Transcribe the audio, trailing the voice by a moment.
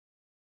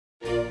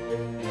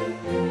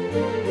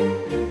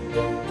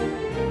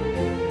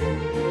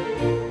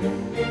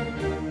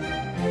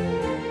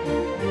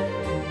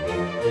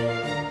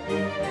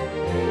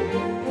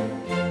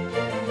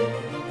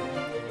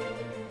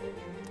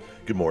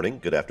morning,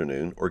 good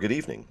afternoon, or good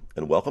evening,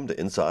 and welcome to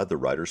Inside the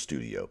Writer's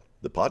Studio,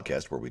 the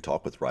podcast where we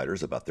talk with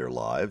writers about their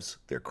lives,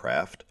 their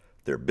craft,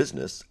 their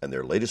business, and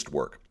their latest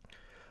work.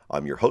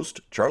 I'm your host,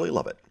 Charlie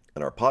Lovett,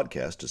 and our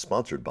podcast is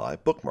sponsored by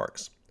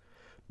Bookmarks.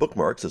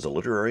 Bookmarks is a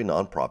literary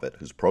nonprofit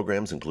whose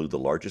programs include the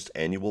largest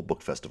annual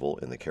book festival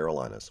in the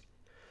Carolinas.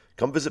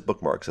 Come visit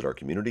Bookmarks at our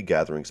community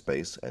gathering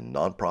space and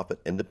nonprofit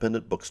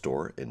independent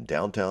bookstore in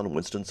downtown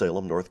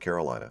Winston-Salem, North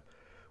Carolina,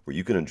 where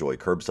you can enjoy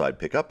curbside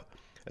pickup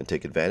and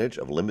take advantage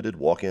of limited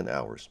walk-in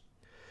hours.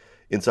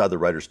 Inside the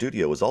Writer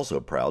Studio is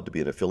also proud to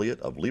be an affiliate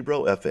of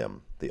Libro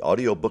FM, the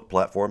audio book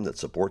platform that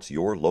supports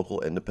your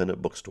local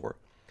independent bookstore.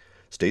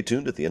 Stay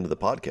tuned at the end of the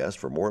podcast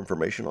for more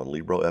information on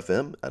Libro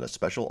FM and a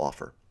special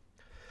offer.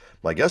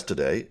 My guest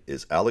today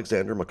is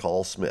Alexander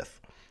McCall Smith,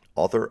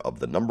 author of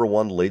the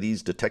 #1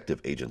 Ladies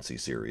Detective Agency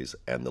series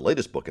and the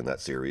latest book in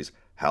that series,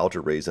 How to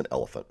Raise an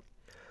Elephant.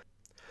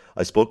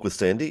 I spoke with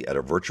Sandy at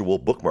a virtual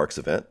Bookmarks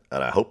event,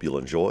 and I hope you'll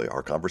enjoy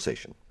our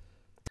conversation.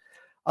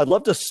 I'd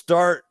love to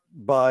start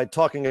by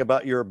talking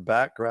about your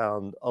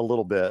background a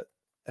little bit.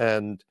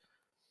 And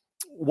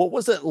what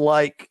was it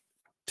like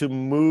to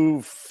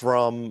move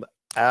from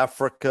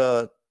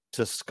Africa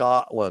to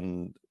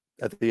Scotland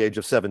at the age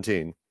of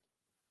 17?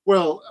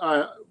 Well,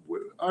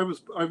 I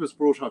was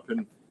brought up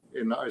in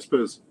I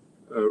suppose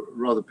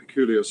rather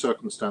peculiar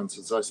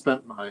circumstances. I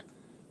spent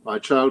my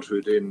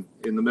childhood in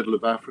the middle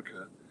of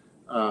Africa,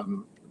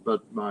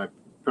 but my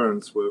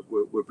parents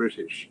were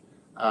British,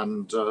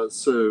 and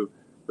so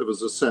there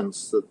was a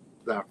sense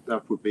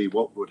that would be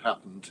what would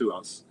happen to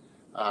us,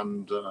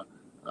 and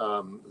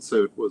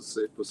so it was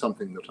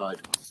something that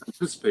I'd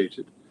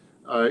anticipated.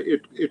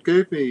 It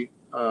gave me,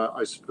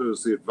 I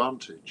suppose, the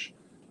advantage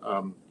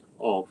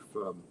of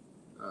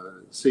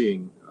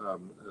seeing a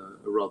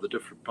rather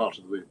different part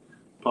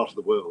of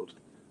the world,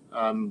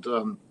 and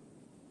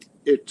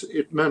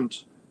it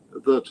meant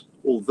that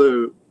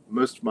although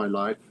most of my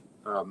life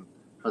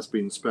has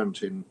been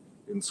spent in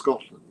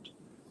Scotland,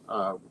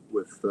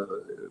 with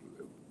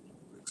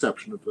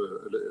exception of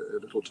a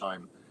little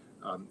time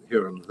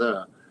here and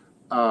there,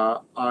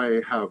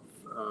 I have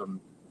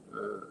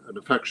an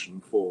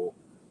affection for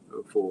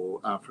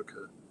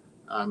Africa,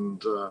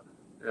 and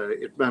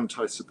it meant,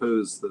 I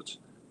suppose, that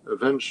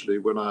eventually,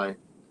 when I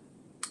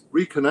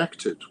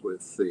reconnected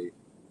with the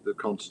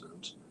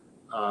continent,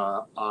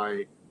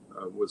 I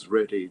was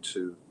ready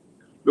to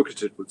look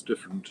at it with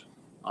different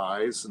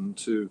eyes and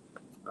to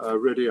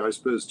ready, I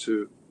suppose,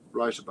 to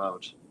write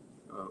about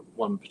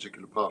one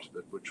particular part of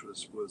it, which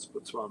was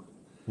Botswana.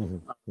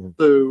 Mm-hmm.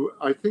 So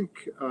I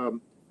think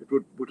it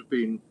would have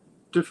been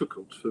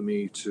difficult for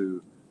me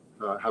to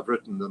have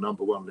written the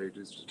 #1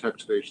 Ladies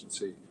Detective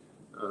Agency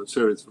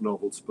series of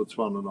novels,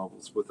 Botswana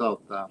novels,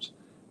 without that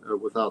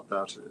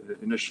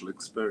initial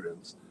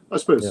experience. I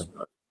suppose I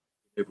was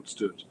able to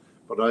do it,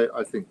 but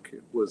I think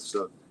it was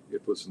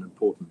an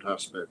important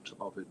aspect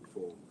of it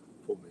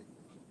for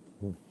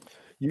me.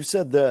 You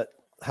said that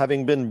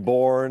having been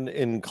born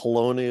in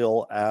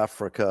colonial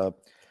Africa,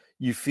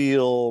 you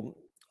feel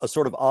a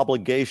sort of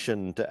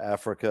obligation to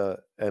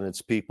Africa and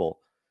its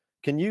people.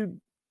 Can you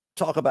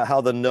talk about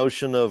how the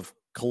notion of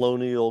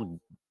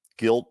colonial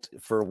guilt,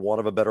 for want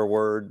of a better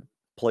word,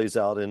 plays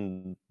out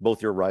in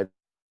both your writing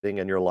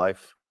and your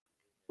life?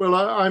 Well,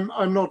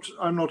 I'm not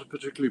a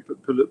particularly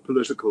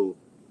political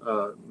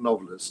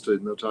novelist,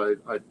 in that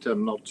I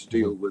tend not to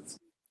deal with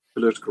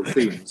political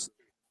themes.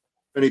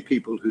 Many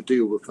people who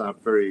deal with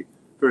that very,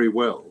 very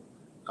well.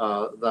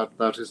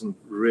 That isn't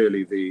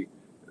really the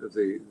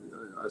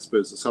I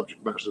suppose the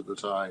subject matter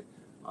that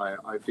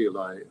I feel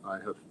I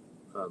have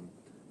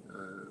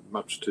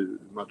much to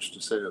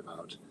say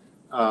about.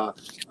 I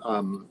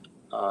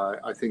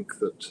think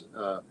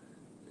that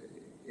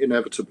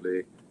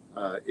inevitably,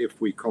 if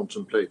we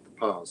contemplate the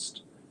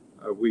past,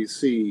 we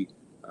see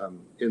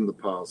in the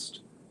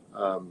past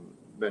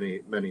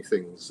many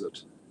things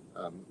that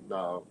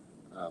now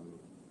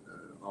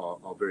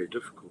are very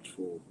difficult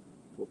for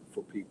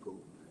people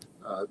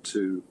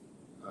to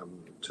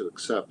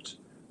accept,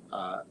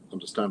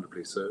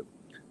 understandably so.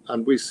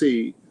 And we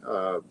see,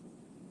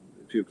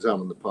 if you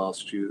examine the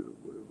past,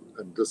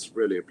 and this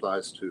really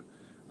applies to,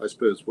 I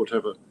suppose,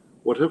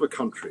 whatever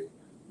country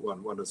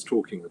one is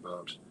talking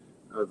about,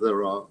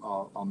 there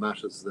are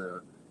matters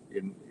there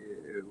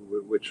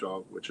which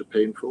are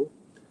painful.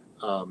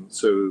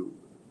 So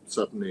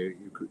certainly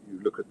you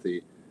look at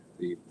the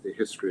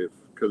history of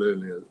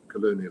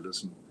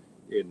colonialism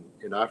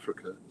in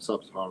Africa,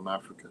 sub-Saharan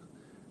Africa,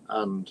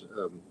 and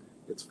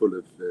it's full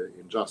of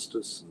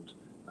injustice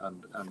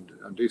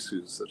and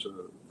issues that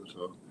are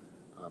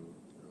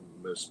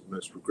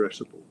most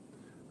regrettable.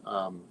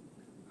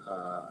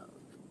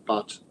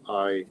 But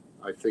I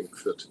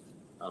think that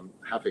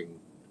having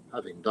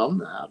done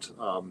that,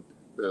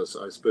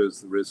 I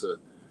suppose there is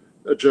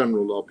a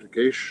general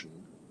obligation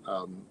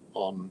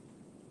on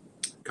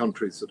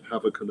countries that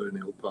have a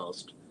colonial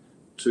past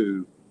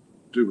to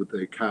do what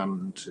they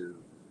can to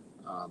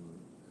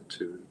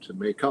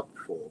make up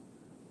for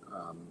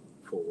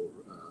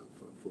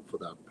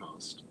that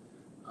past.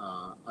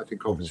 I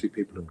think obviously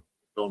people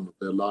on with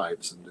their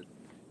lives, and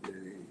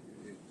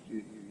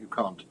you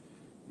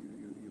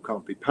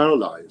can't be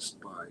paralyzed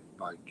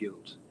by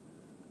guilt,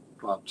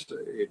 but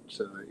it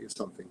is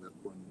something that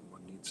one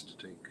needs to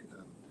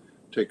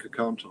take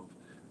account of.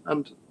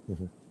 And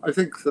I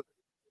think that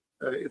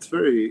it's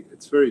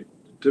very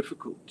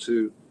difficult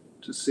to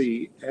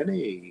see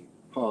any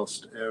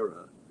past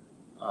era,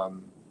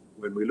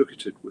 when we look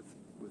at it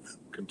with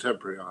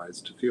contemporary eyes,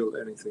 to feel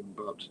anything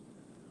but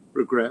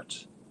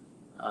regret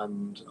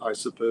and, I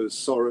suppose,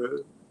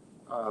 sorrow.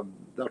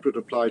 That would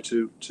apply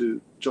to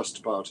just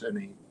about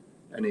any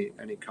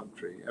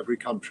country. Every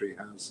country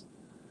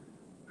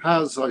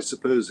has, I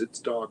suppose, its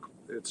dark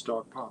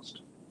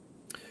past.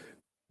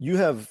 You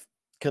have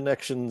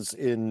connections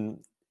in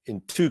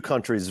two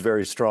countries,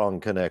 very strong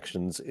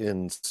connections,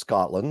 in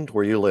Scotland,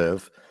 where you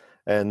live,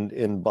 and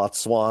in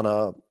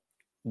Botswana,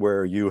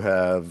 where you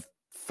have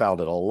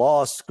founded a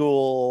law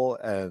school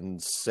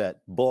and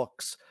set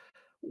books.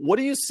 What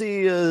do you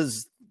see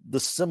as the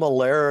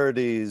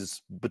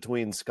similarities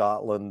between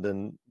Scotland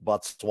and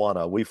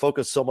Botswana? We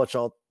focus so much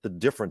on the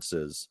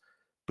differences,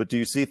 but do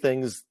you see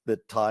things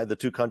that tie the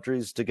two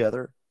countries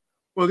together?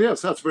 Well,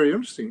 yes, that's very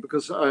interesting,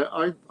 because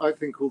I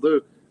think,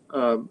 although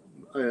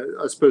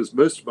I suppose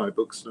most of my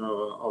books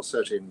now are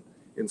set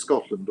in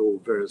Scotland or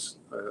various,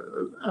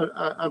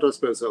 and I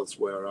suppose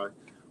elsewhere. I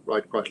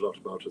write quite a lot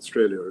about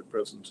Australia at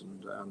present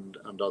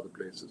and other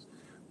places.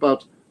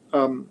 But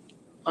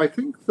I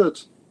think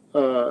that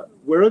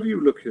wherever you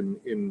look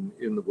in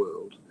the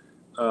world,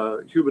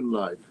 human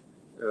life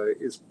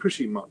is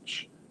pretty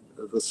much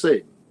the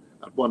same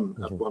at one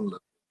level.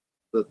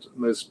 That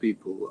most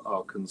people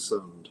are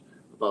concerned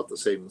about the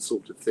same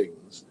sort of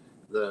things.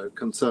 They're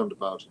concerned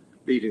about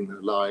leading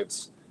their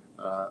lives,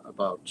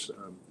 about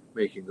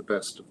making the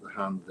best of the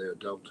hand they're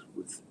dealt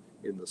with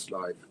in this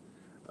life.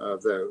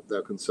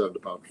 They're concerned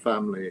about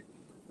family.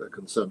 They're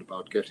concerned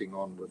about getting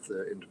on with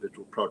their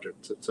individual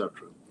projects,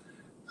 etc.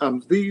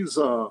 And these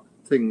are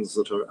things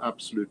that are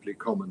absolutely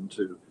common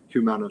to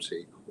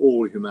humanity,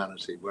 all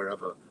humanity,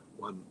 wherever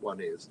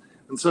one is.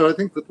 And so I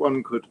think that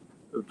one could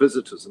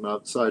visit, as an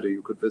outsider,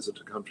 you could visit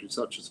a country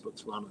such as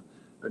Botswana,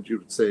 and you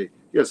would say,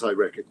 yes, I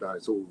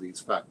recognize all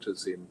these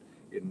factors in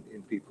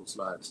people's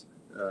lives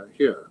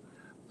here.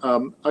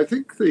 I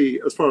think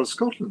as far as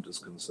Scotland is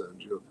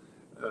concerned,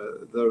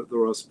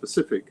 there are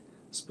specific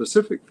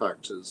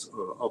factors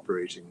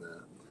operating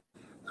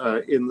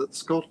there. In that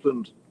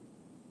Scotland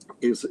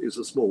is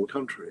a small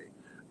country.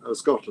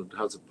 Scotland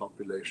has a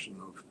population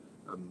of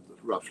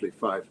roughly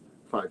 5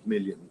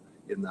 million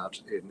in that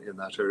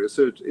area.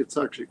 So it's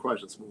actually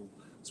quite a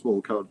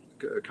small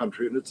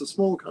country, and it's a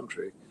small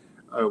country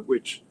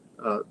which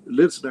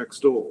lives next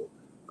door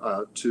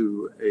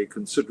to a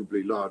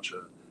considerably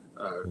larger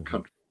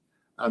country.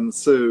 And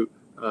so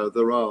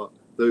there are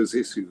those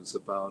issues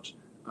about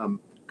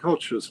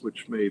cultures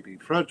which may be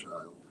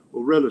fragile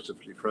or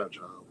relatively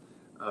fragile,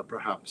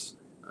 perhaps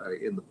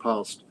in the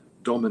past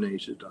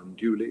dominated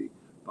unduly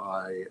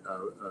by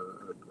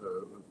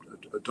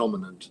a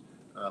dominant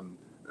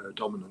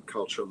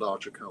culture,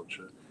 larger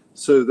culture.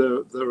 So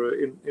there are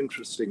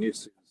interesting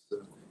issues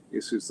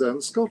there.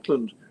 And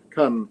Scotland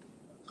can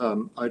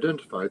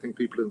identify. I think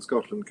people in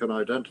Scotland can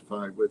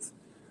identify with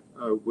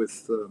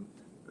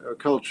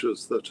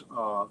cultures that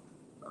are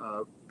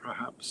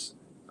perhaps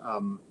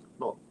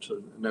not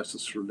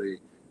necessarily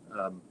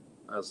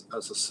as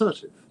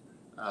assertive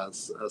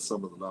as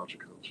some of the larger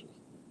cultures.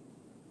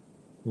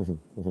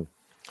 Mm-hmm, mm-hmm.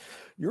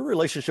 Your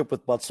relationship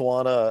with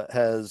Botswana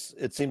has,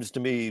 it seems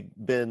to me,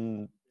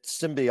 been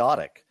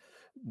symbiotic.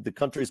 The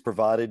country's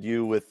provided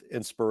you with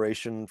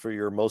inspiration for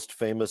your most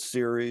famous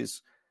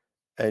series,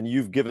 and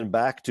you've given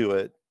back to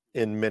it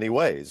in many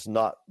ways,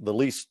 not the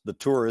least the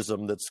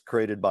tourism that's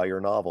created by your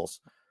novels.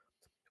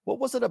 What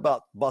was it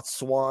about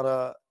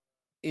Botswana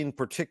in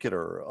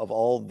particular, of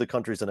all the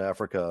countries in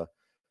Africa,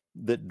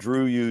 that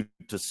drew you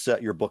to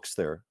set your books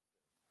there?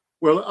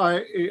 Well,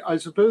 I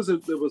suppose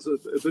that there was a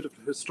bit of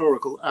a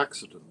historical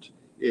accident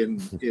in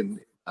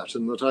that,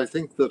 and that I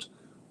think that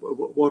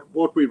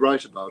what we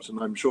write about, and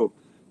I'm sure,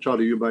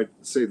 Charlie, you might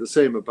say the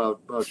same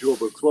about your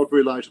books, what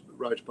we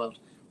write about,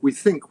 we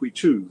think we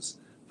choose,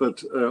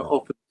 but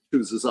often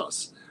chooses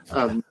us.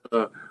 And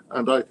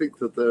I think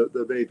that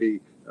there may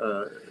be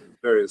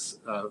various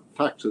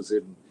factors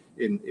in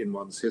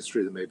one's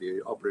history. There may be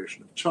an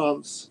operation of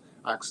chance,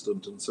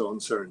 accident, and so on,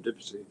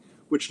 serendipity,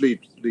 which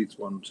leads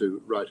one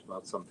to write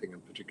about something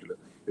in particular.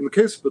 In the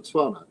case of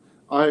Botswana,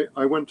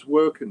 I went to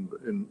work in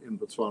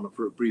Botswana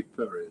for a brief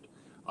period.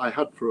 I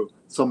had for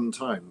some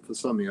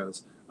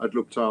years, I'd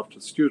looked after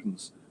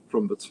students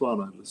from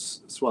Botswana,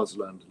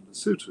 Swaziland, and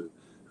Lesotho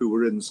who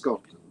were in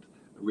Scotland.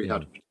 We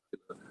had a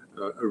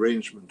particular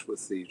arrangement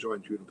with the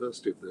joint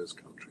university of those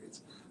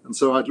countries. And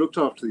so I'd looked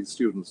after these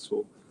students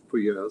for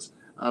years.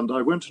 And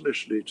I went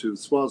initially to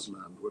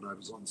Swaziland when I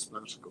was on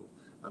sabbatical,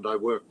 and I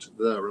worked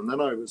there. And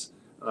then I was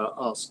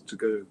asked to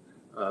go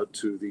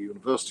to the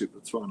University of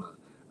Botswana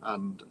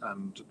and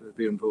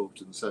be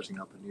involved in setting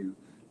up a new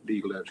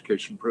legal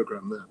education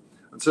program there.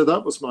 And so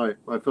that was my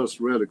first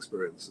real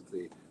experience of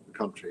the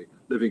country,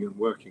 living and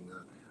working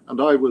there.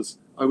 And I was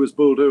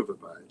bowled over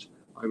by it.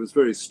 I was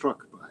very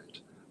struck by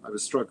it. I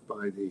was struck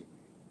by the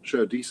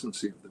sheer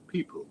decency of the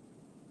people,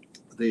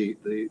 the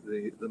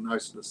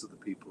niceness of the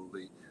people,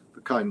 the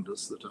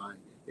kindness that I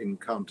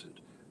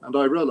encountered. And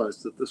I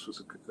realized that this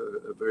was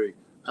a very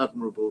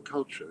admirable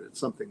culture. It's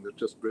something that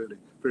just really,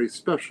 very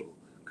special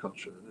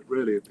culture, and it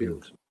really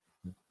appealed to me.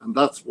 And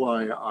that's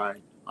why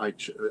I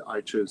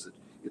chose it.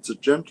 It's a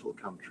gentle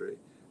country.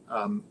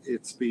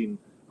 It's been,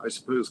 I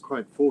suppose,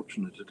 quite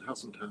fortunate. It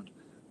hasn't had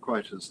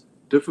quite as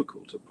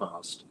difficult a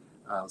past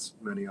as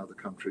many other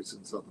countries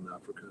in southern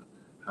Africa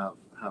have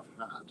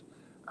had.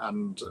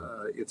 And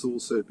it's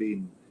also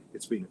been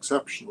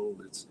exceptional.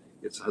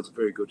 It has a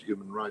very good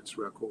human rights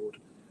record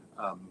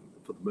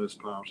for the most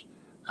part,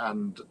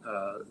 and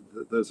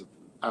those are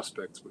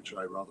aspects which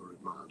I rather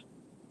admired.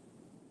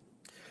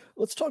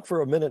 Let's talk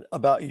for a minute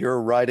about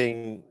your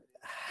writing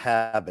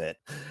habit.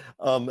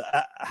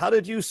 How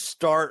did you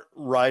start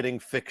writing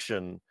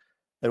fiction,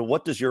 and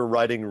what does your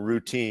writing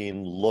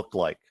routine look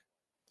like?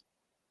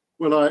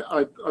 Well,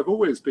 I've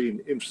always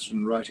been interested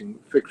in writing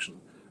fiction.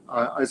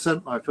 I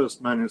sent my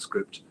first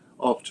manuscript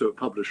off to a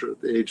publisher at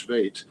the age of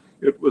 8.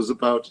 It was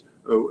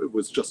it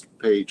was just a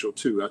page or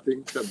two, I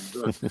think, and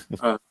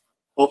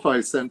off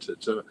I sent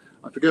it.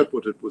 I forget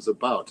what it was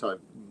about. I have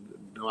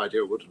no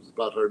idea what it was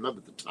about. I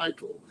remember the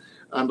title.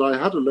 And I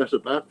had a letter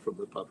back from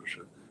the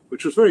publisher,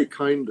 which was very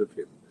kind of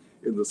him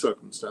in the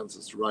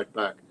circumstances to write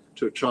back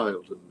to a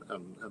child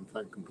and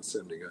thank him for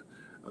sending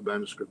a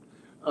manuscript.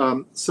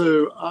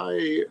 So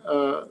I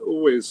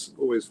always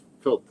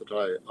felt that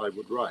I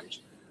would write.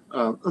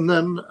 And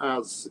then,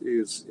 as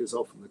is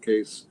often the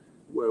case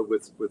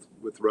with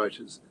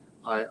writers,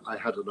 I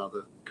had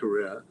another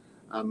career,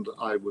 and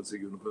I was a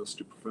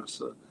university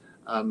professor,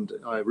 and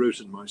I wrote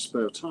in my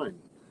spare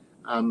time,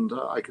 and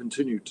I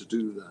continued to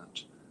do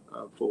that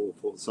for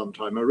some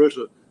time. I wrote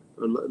a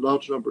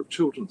large number of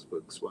children's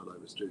books while I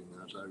was doing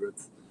that. I wrote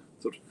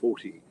sort of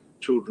 40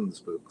 children's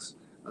books,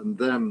 and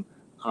then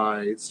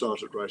I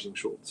started writing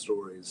short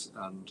stories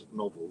and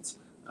novels,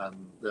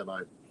 and then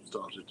I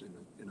started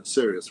in a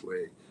serious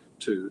way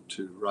to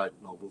write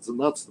novels, and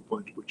that's the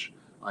point at which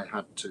I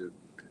had to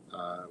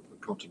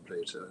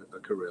contemplate a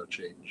career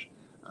change,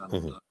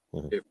 and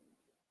gave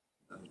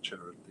a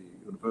chair at the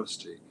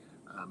university,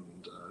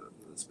 and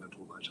spent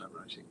all my time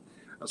writing.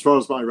 As far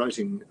as my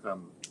writing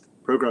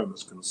program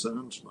is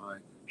concerned, my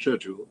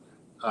schedule,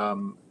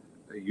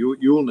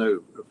 you'll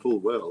know full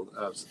well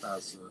as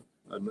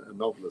a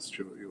novelist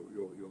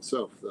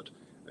yourself that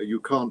you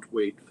can't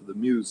wait for the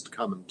muse to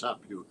come and tap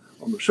you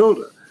on the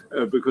shoulder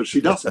because she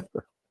doesn't.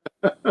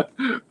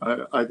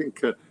 I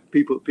think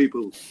people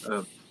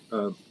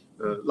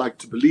like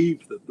to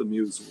believe that the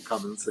muse will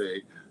come and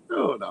say,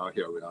 "Oh, now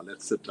here we are.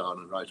 Let's sit down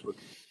and write a book."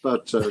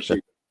 But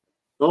she's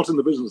not in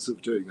the business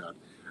of doing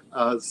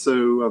that.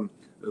 So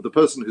the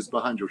person who's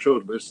behind your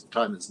shoulder most of the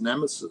time is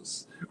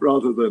nemesis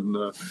rather than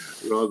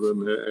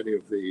any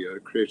of the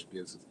creative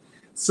muses.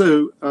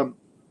 So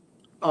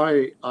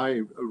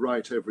I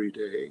write every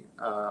day.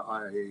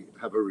 I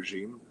have a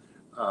regime.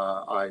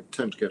 I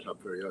tend to get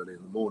up very early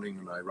in the morning,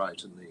 and I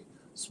write in the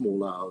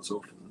small hours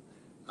often.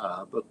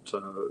 But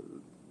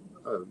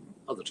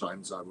other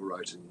times I will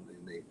write in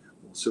the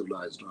more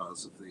civilized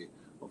hours of the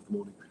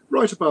morning.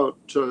 Write about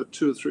 2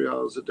 or 3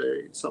 hours a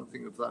day,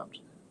 something of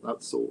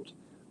that sort.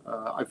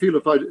 I feel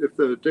if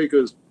the day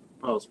goes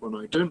past when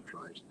I don't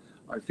write,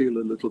 I feel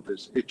a little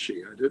bit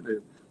itchy. I don't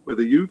know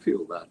whether you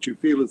feel that. You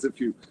feel as if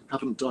you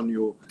haven't done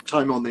your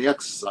time on the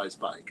exercise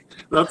bike,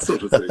 that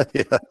sort of thing.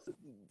 Yeah.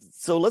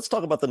 So let's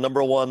talk about the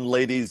 #1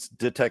 ladies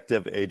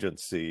detective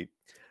agency.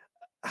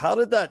 How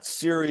did that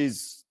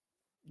series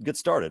get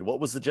started? What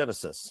was the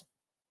genesis?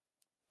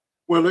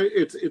 Well,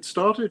 it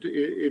started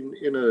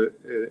in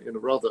a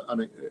rather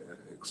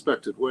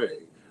unexpected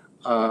way.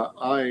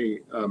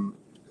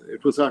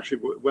 It was actually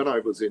when I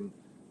was in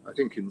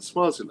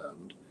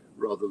Swaziland,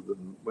 rather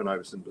than when I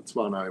was in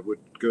Botswana. I would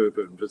go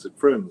over and visit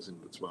friends in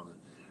Botswana,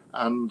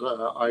 and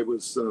I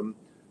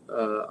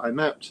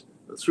met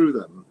through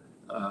them.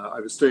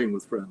 I was staying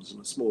with friends in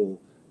a small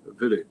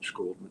village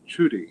called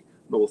Machudi,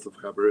 north of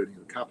Gaborone,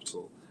 the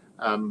capital,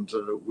 and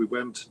we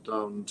went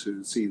down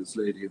to see this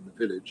lady in the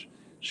village.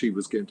 She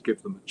was going to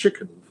give them a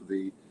chicken for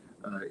the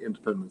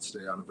Independence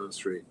Day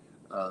anniversary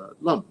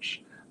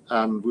lunch,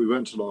 and we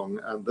went along,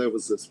 and there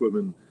was this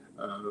woman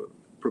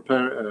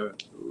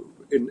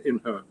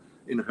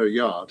in her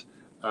yard,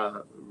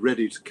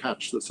 ready to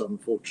catch this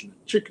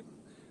unfortunate chicken,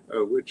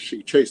 which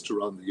she chased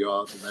around the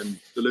yard and then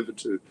delivered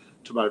to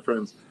my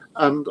friends.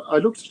 And I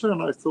looked at her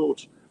and I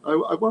thought,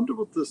 I wonder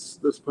what this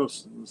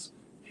person's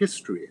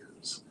history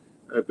is,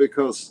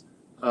 because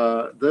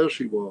there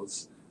she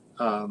was,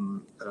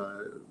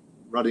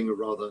 running a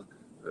rather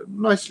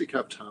nicely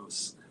kept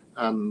house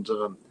and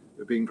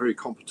being very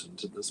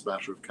competent in this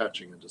matter of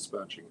catching and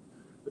dispatching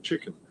a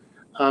chicken.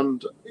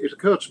 And it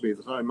occurred to me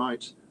that I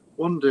might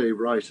one day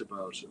write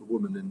about a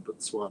woman in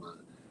Botswana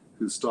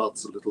who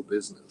starts a little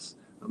business.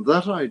 And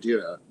that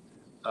idea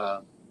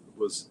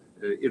was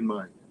in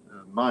my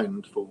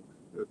mind for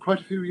quite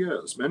a few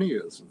years, many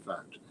years in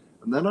fact.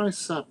 And then I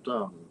sat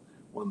down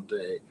one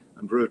day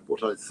and wrote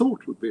what I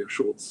thought would be a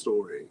short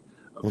story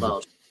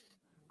about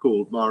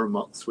called Mara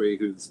Matsui,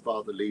 whose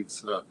father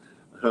leaves her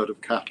a herd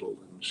of cattle,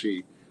 and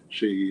she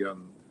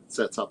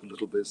sets up a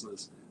little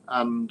business.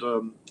 And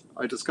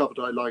I discovered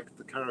I liked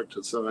the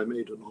character, so I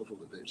made a novel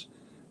of it,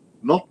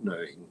 not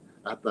knowing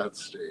at that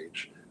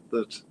stage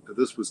that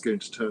this was going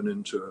to turn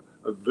into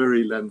a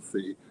very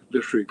lengthy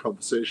literary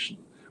conversation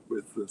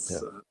with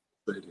this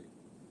lady.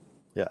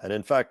 Yeah, and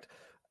in fact,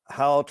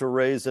 How to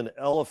Raise an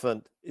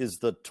Elephant is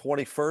the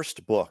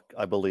 21st book,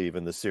 I believe,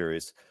 in the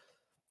series.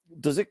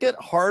 Does it get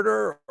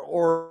harder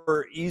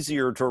or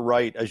easier to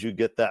write as you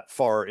get that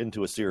far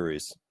into a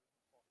series?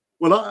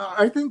 Well,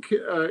 I think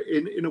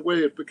in a way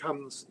it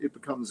becomes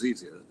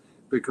easier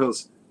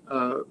because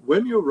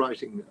when you're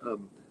writing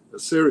a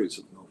series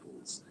of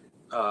novels,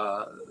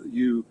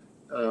 you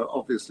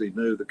obviously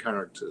know the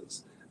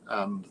characters,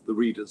 and the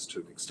readers to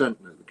an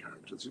extent know the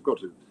characters. You've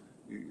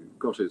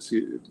got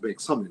to make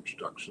some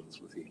introductions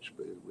with each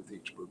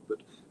book,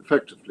 but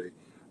effectively,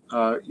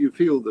 you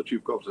feel that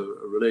you've got a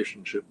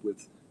relationship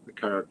with the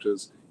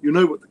characters. You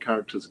know what the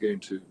characters are going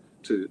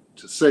to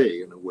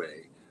say in a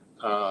way.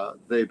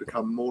 They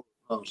become more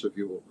part of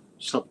your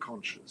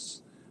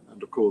subconscious,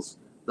 and of course,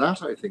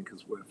 that I think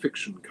is where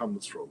fiction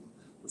comes from,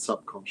 the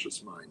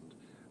subconscious mind.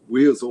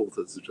 We as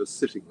authors are just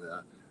sitting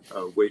there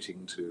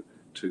waiting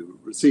to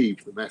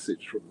receive the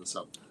message from the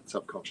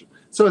subconscious.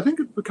 So I think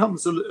it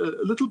becomes a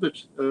little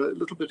bit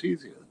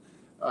easier.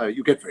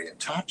 You get very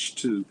attached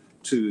to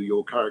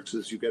your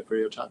characters. You get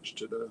very attached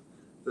to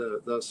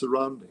their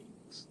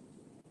surroundings.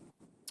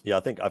 Yeah, I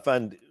think I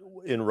find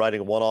in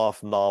writing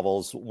one-off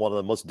novels, one of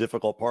the most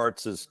difficult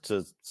parts is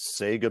to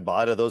say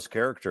goodbye to those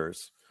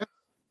characters.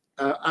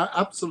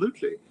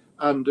 Absolutely,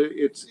 and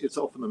it's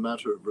often a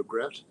matter of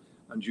regret,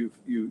 and you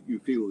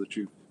feel that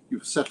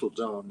you've settled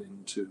down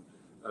into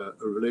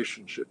a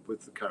relationship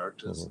with the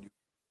characters, and you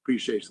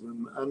appreciate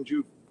them, and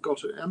you've got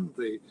to end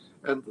the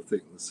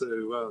thing.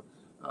 So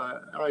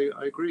I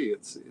agree.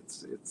 It's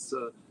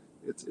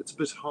a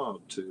bit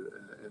hard to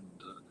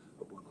end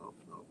a one-off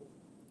novel.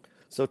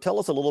 So tell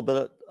us a little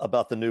bit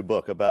about the new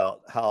book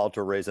about How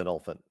to Raise an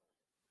Elephant.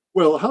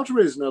 Well, How to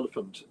Raise an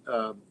Elephant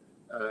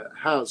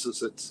has,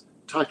 as its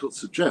title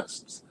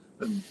suggests,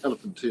 an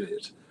elephant in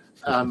it,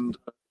 and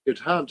it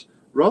had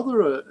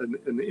rather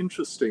an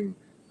interesting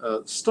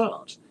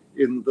start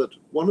in that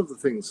one of the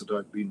things that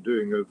I've been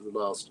doing over the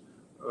last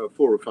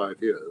 4 or 5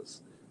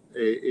 years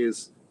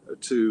is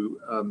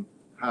to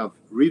have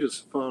reader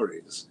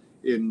safaris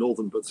in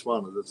northern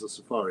Botswana. There's a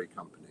safari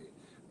company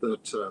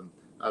that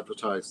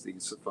advertised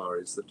these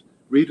safaris that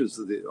readers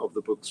of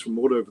the books from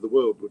all over the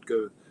world would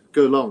go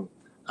along,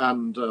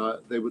 and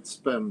they would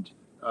spend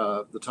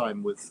the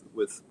time with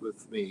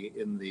me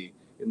in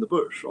the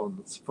bush on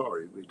the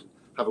safari. We'd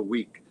have a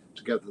week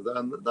together there,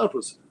 and that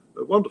was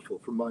wonderful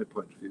from my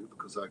point of view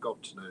because I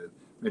got to know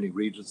many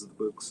readers of the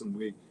books, and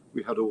we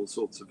had all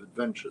sorts of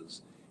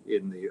adventures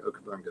in the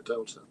Okavango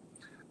Delta.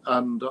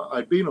 And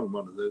I'd been on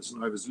one of those,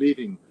 and I was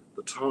leaving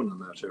the town in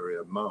that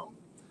area, Maun,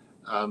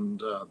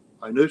 and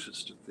I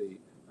noticed at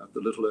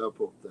the little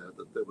airport there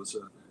that there was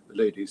a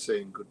lady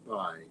saying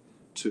goodbye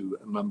to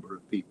a number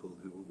of people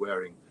who were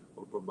wearing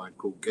what one might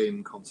call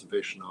game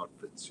conservation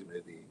outfits, you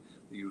know,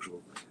 the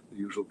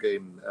usual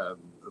game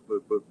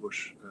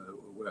bush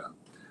wear.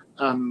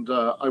 And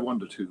I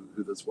wondered who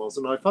this was,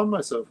 and I found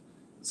myself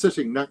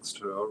sitting next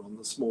to her on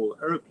the small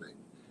aeroplane,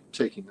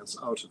 taking us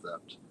out of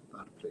that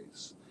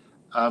place.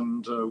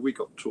 And we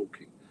got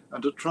talking,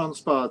 and it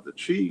transpired that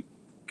she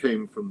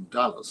came from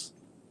Dallas,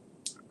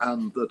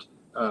 and that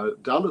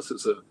Dallas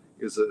is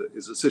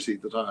a city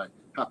that I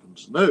happen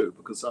to know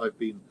because I've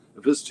been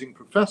a visiting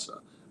professor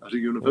at a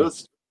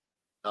university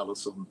in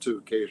Dallas on 2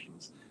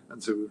 occasions,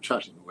 and so we were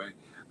chatting away.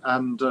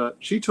 And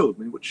she told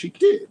me what she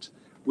did,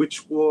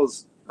 which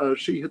was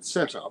she had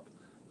set up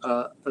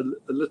a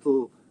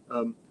little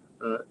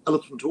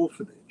elephant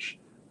orphanage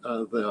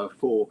there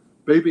for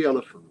baby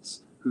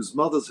elephants whose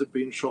mothers had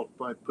been shot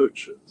by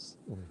poachers.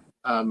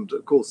 And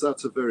of course,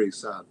 that's a very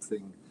sad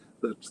thing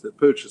that the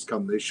poachers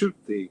come, they shoot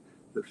the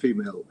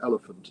female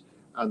elephant,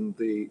 and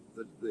the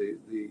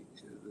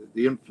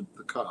infant,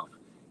 the calf,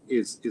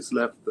 is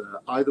left there,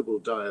 either will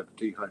die of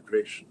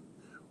dehydration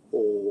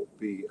or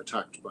be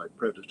attacked by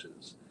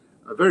predators.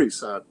 A very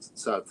sad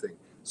thing.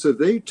 So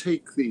they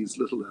take these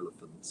little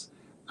elephants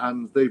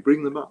and they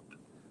bring them up.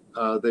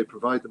 They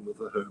provide them with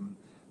a home,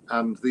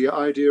 and the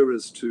idea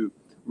is to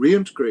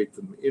reintegrate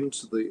them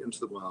into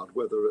the wild,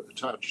 whether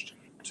attached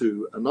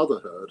to another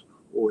herd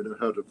or in a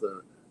herd of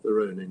their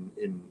own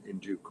in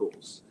due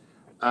course.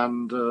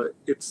 And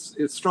it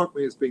struck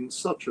me as being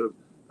such a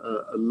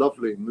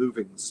lovely,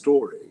 moving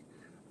story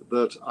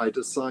that I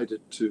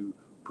decided to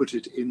put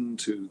it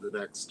into the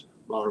next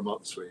Mara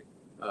Matsui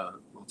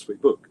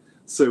book.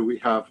 So we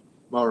have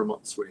Mara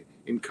Matsui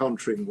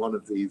encountering one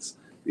of these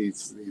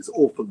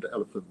orphaned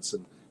elephants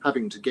and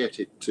having to get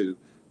it to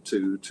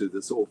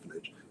this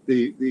orphanage.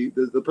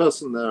 The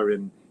person there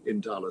in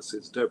Dallas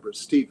is Deborah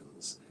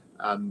Stevens,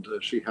 and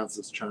she has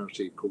this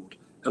charity called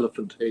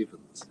Elephant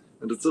Havens,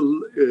 And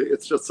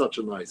it's just such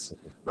a nice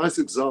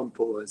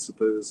example, I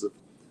suppose, of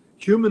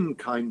human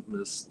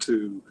kindness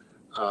to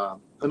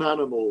an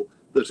animal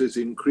that is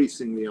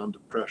increasingly under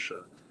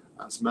pressure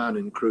as man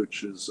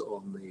encroaches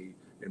on the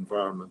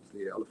environment,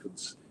 the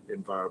elephant's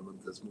environment.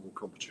 There's more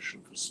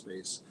competition for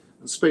space,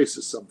 and space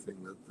is something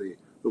that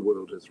the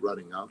world is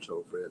running out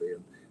of, really.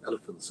 And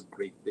elephants are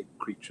great big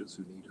creatures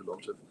who need a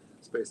lot of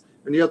space,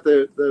 and yet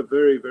they're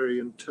very, very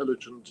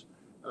intelligent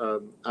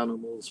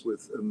animals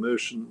with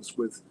emotions,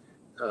 with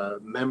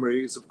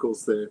memories. Of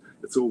course,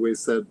 it's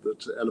always said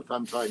that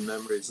elephantine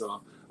memories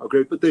are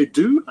great, but they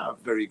do have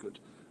very good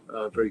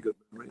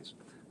memories,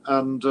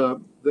 and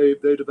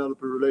they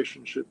develop a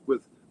relationship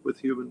with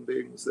human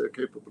beings. They're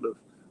capable of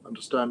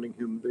understanding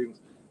human beings.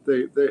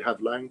 They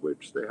have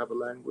language. They have a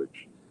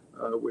language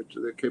which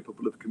they're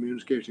capable of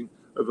communicating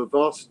over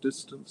vast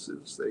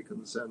distances. They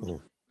can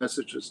send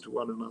messages to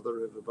one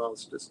another over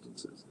vast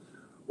distances.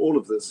 All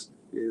of this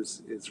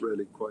is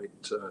really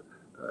quite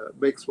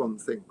makes one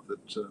think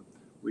that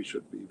we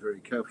should be very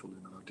careful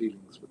in our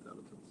dealings with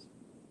elephants.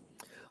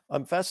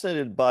 I'm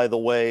fascinated by the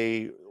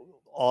way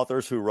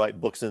authors who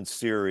write books in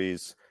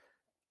series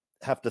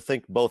have to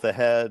think both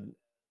ahead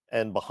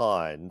and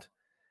behind.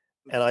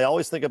 And I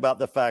always think about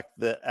the fact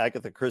that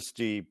Agatha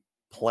Christie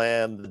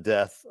planned the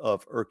death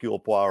of Hercule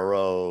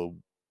Poirot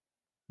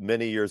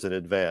many years in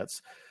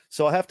advance.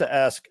 So I have to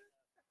ask,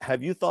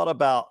 have you thought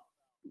about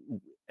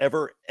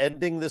ever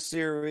ending the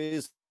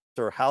series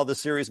or how the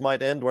series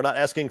might end? We're not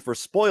asking for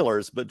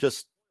spoilers, but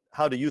just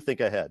how do you think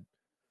ahead?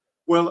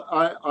 Well,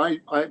 I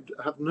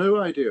have no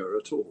idea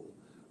at all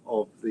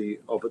of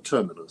a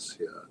terminus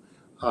here.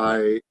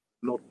 I'm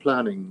not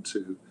planning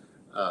to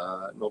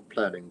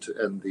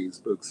end these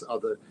books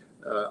other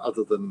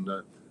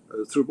than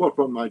through what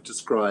one might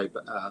describe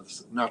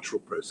as natural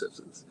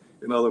processes.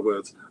 In other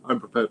words, I'm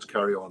prepared to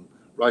carry on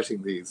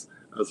writing these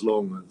as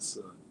long as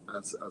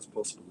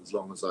possible, as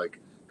long as I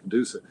can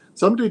do so.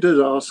 Somebody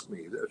did ask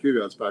me a few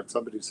years back.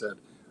 Somebody said,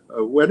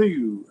 "When are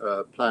you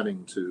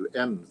planning to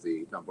end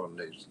the Number One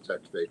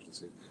Detective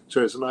Agency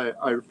series?" And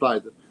I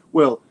replied that,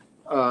 well,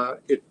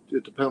 it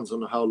depends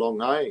on how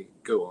long I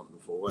go on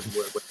for and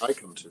when I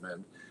come to an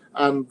end.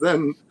 And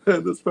then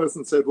this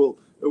person said, "Well,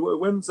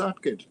 when's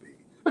that going to be?"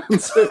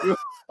 And so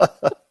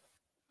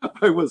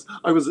I was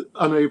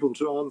unable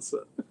to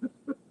answer.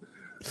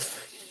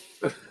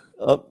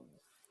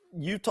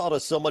 You taught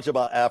us so much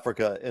about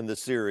Africa in the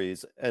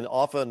series, and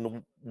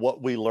often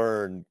what we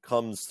learn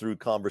comes through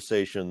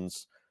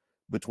conversations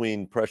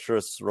between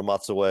Precious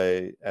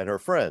Ramatsue and her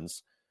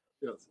friends.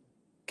 Yes.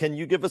 Can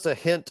you give us a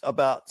hint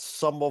about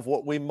some of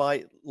what we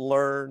might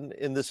learn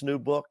in this new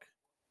book?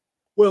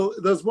 Well,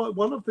 there's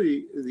one of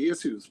the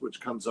issues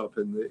which comes up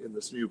in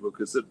this new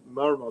book is that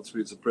Maramatsu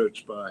is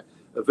approached by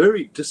a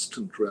very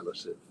distant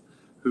relative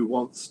who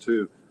wants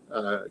to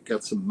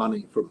get some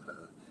money from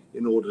her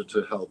in order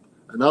to help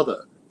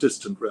another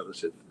distant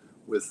relative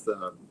with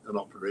an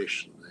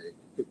operation, a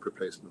hip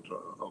replacement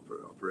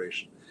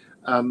operation.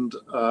 And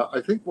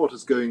I think what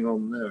is going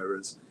on there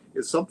is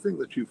something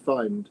that you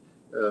find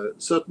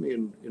certainly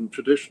in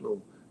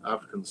traditional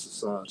African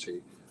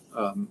society,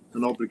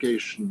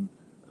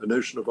 a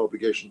notion of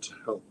obligation to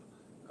help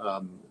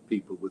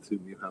people with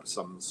whom you have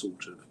some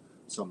sort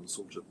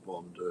of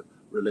bond,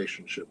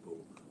 relationship,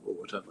 or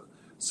whatever.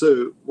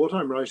 So what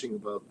I'm writing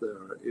about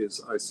there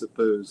is, I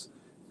suppose,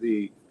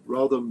 the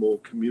rather more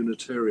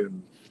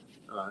communitarian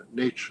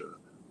nature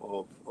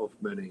of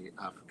many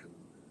African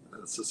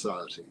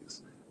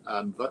societies,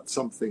 and that's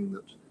something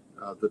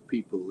that the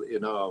people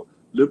in our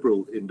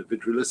liberal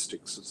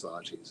individualistic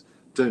societies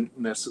don't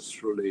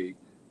necessarily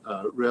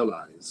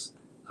realize,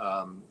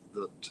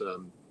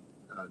 that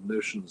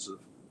notions of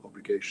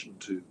obligation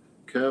to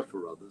care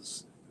for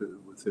others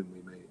with whom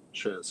we may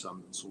share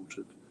some sort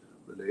of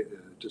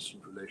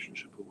distant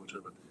relationship or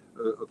whatever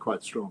are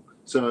quite strong.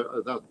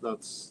 So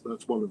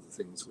that's one of the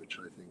things which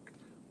I think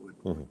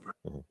would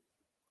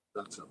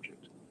that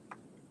subject.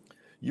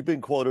 You've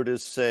been quoted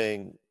as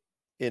saying,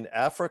 "In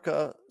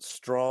Africa,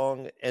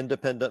 strong,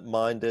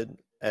 independent-minded,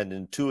 and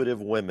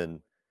intuitive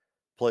women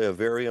play a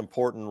very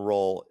important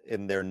role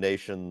in their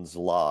nation's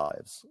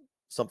lives,"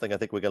 something I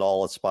think we can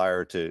all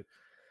aspire to.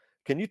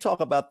 Can you talk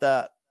about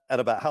that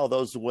and about how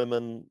those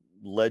women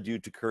led you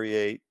to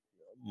create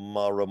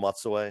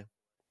Maramatsu?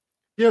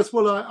 Yes,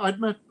 well, I'd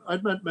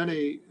met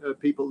many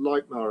people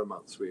like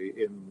Maramatsu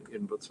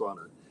in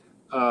Botswana.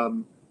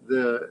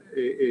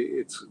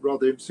 It's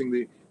rather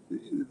interesting.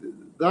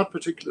 That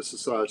particular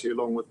society,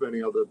 along with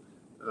many other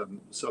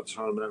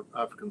sub-Saharan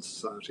African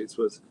societies,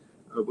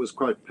 was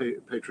quite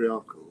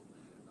patriarchal,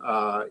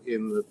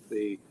 in that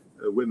the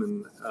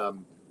women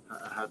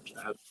had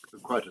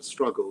quite a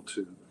struggle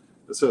to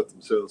assert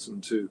themselves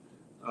and to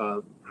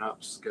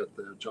perhaps get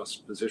their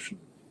just position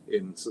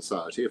in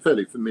society. A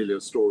fairly familiar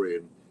story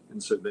in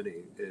so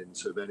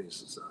many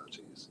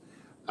societies,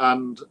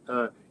 and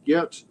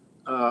yet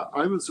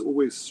I was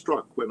always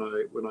struck when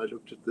I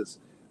looked at this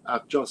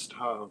at just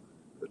how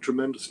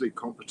tremendously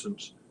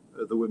competent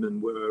the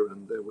women were,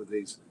 and there were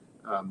these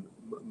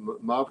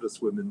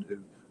marvelous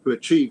women who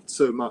achieved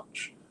so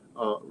much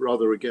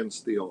rather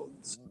against the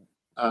odds.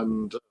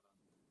 And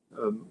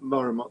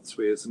Mara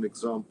Matsui is an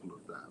example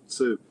of that.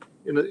 So,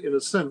 in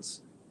a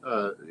sense,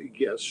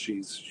 yes,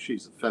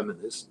 she's a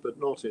feminist, but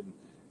not in.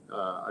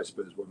 I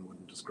suppose one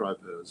wouldn't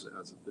describe her as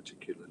a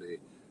particularly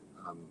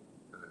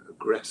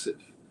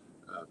aggressive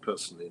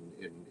person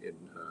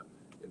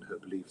in her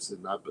beliefs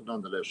in that. But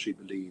nonetheless, she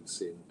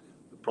believes in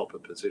the proper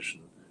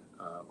position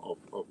of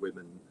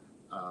women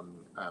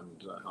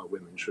and how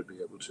women should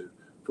be able to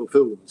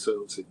fulfill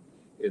themselves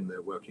in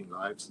their working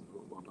lives and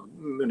whatnot.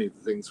 Many of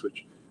the things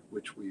which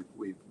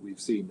we've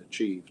seen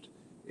achieved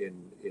in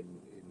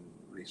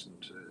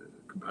recent,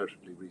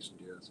 comparatively recent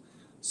years.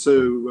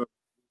 So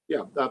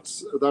yeah,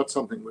 that's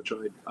something which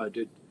I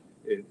did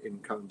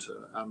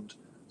encounter, and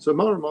so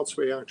Mara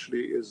Matsui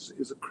actually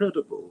is a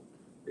credible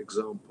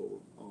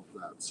example of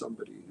that.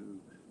 Somebody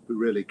who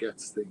really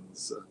gets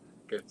things.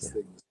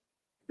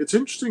 It's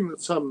interesting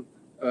that some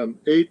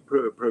aid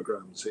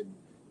programs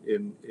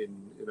in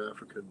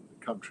African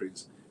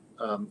countries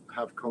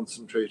have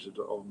concentrated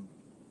on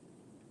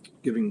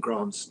giving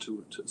grants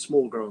to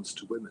small grants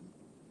to women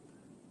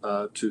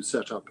to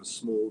set up a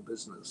small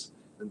business,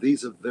 and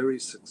these are very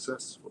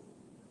successful.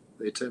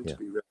 They tend to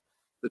be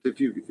that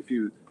if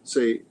you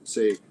say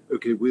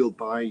okay, we'll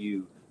buy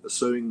you a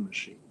sewing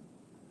machine,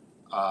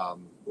 or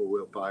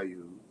we'll buy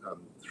you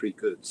 3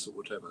 goods or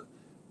whatever,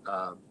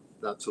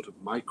 that sort of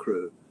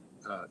micro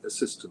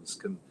assistance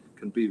can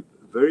be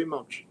very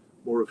much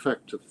more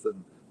effective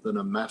than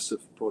a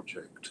massive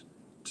project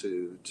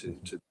to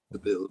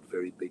build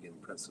very big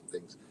impressive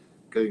things,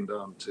 going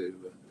down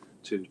to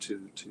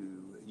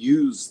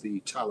use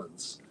the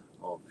talents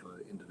of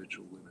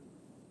individual women.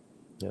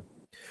 Yeah.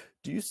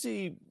 Do you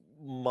see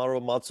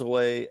Mara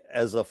Matsui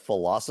as a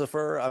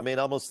philosopher? I mean,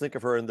 I almost think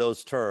of her in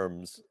those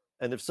terms.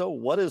 And if so,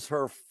 what is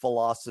her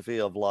philosophy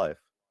of life?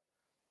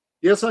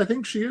 Yes, I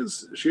think she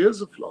is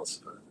a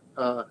philosopher.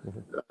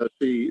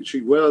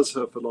 She wears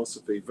her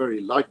philosophy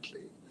very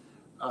lightly.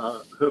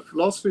 Her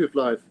philosophy of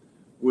life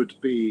would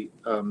be,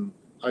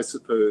 I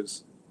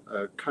suppose,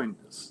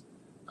 kindness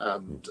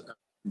and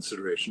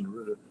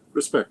consideration,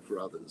 respect for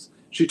others.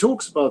 She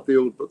talks about the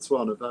old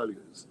Botswana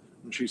values,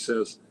 and she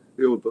says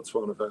the old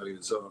Botswana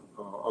values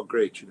are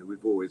great. You know,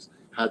 we've always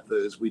had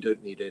those. We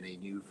don't need any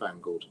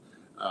newfangled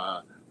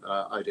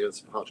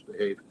ideas of how to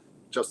behave.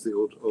 Just the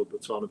old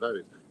Botswana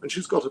values. And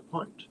she's got a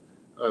point,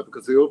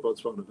 because the old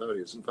Botswana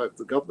values, in fact,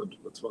 the government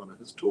of Botswana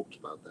has talked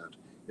about that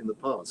in the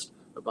past,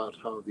 about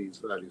how these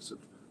values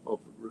of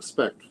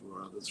respect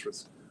for others,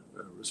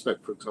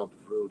 respect, for example,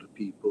 for older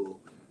people,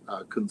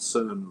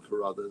 concern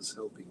for others,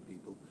 helping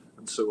people,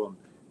 and so on.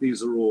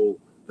 These are all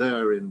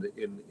there in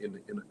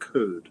a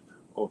code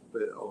of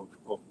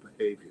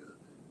behavior.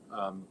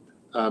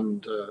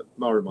 And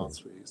Mara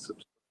Matsui,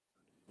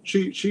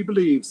 she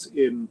believes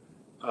in,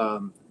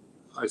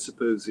 I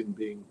suppose, in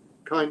being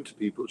kind to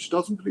people. She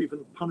doesn't believe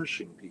in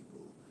punishing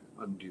people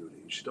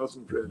unduly. She's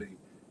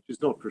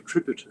not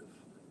retributive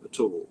at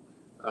all.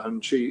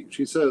 And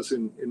she says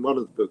in one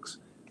of the books,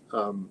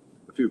 a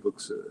few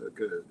books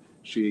ago,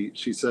 she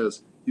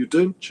says, you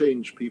don't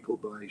change people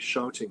by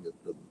shouting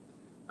at them.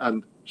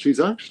 And she's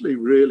actually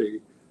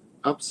really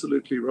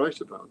absolutely right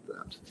about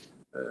that.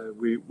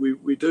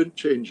 We don't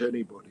change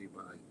anybody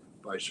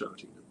by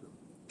shouting at them.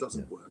 It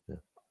doesn't work. Yeah.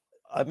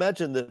 I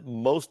imagine that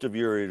most of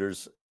your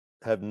readers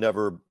have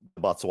never been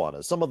to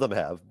Botswana. Some of them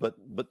have, but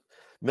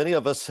many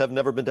of us have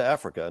never been to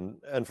Africa.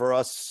 And for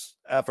us,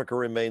 Africa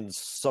remains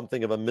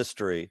something of a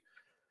mystery.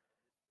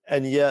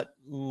 And yet,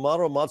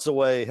 Mara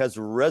Matsui has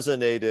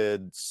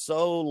resonated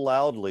so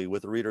loudly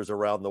with readers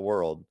around the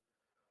world.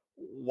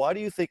 Why do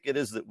you think it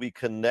is that we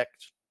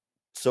connect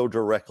so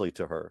directly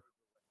to her?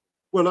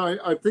 Well,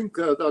 I think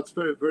that's a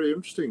very, very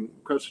interesting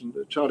question,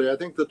 Charlie. I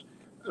think that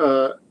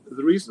the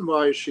reason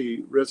why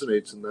she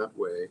resonates in that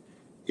way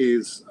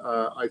is,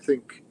 I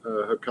think,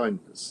 her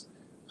kindness,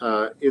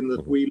 in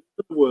that we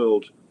live in a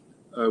world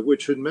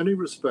which in many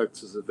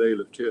respects is a vale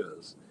of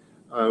tears.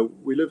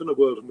 We live in a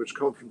world in which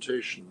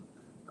confrontation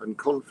and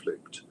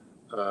conflict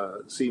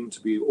seem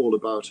to be all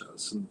about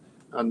us.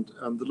 And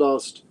the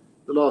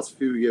last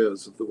few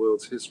years of the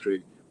world's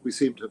history, we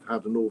seem to have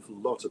had an awful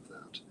lot of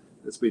that.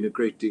 There's been a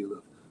great deal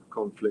of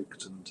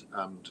conflict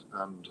and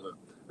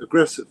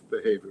aggressive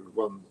behavior of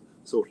one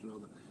sort or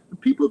another. And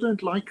people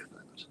don't like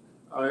that.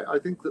 I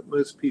think that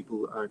most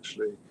people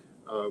actually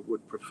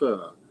would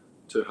prefer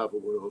to have a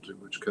world in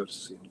which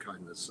courtesy and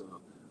kindness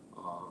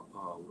are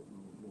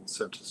more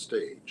center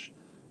stage.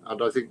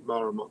 And I think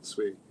Mara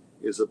Matsui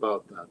is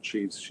about that.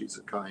 She's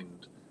a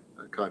kind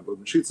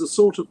woman. She's the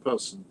sort of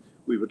person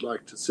we would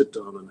like to sit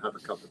down and have a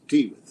cup of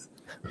tea with,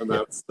 and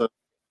that's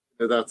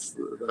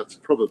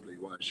probably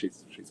why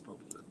she's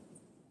popular.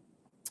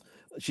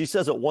 She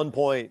says at one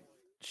point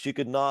she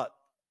could not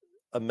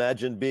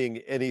imagine being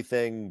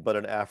anything but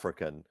an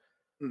African.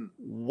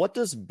 What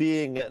does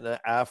being an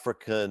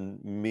African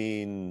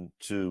mean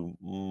to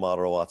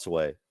Mara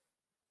Matsui?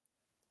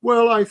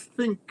 Well, I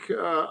think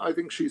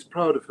she's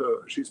proud of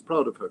her. She's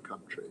proud of her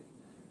country,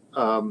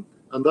 and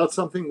that's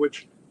something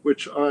which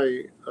which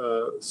I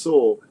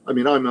saw. I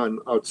mean, I'm an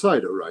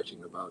outsider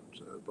writing about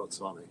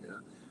Botswana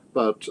here,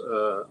 but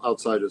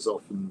outsiders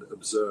often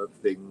observe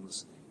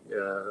things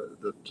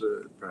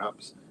that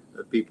perhaps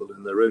people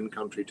in their own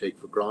country take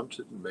for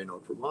granted and may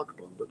not remark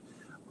upon. But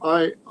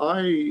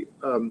I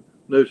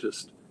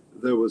noticed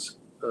there was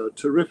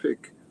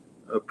terrific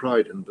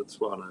pride in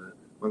Botswana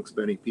amongst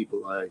many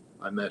people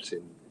I met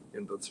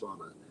in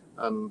Botswana,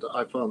 and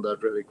I found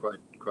that really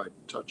quite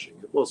touching.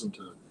 It wasn't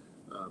an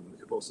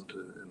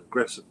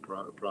aggressive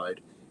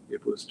pride.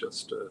 It was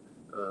just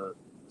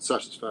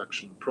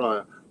satisfaction,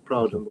 proud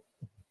and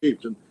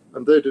achieved,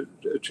 and they'd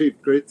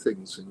achieved great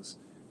things since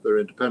their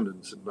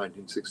independence in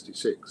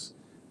 1966.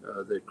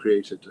 They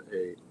created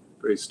a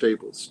very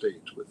stable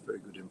state with very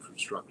good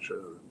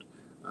infrastructure,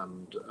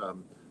 and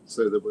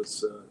so there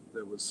was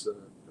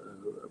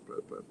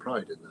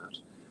pride in that.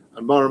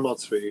 And Mara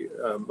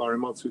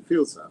Motswe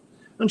feels that,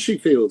 and she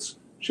feels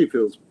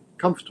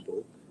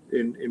comfortable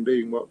in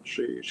being what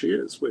she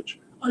is, which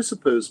I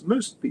suppose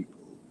most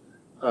people,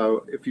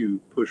 if you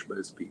push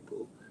most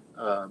people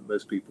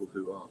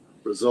who are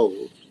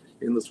resolved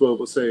in this world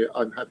will say,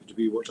 "I'm happy to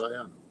be what I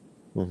am,"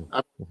 and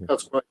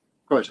that's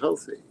quite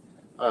healthy.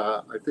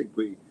 I think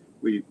we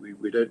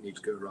don't need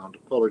to go around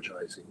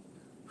apologizing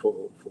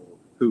for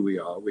who we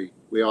are.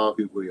 We are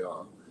who we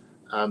are,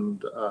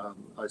 and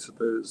I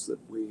suppose that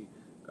we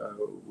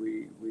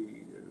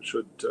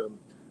should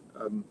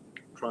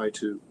try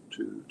to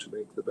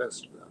make the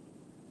best of that.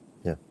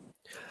 Yeah,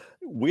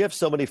 we have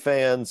so many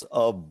fans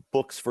of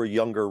books for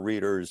younger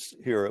readers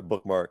here at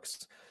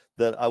Bookmarks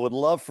that I would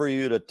love for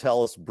you to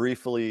tell us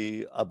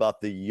briefly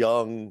about the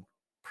young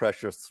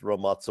Precious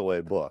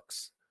Ramotswe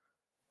books.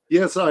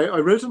 Yes, I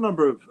wrote a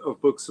number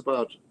of books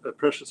about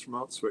Precious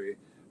Ramotswe.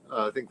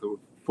 I think there were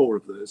 4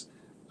 of those,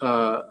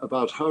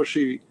 about how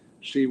she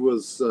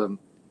was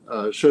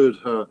showed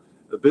her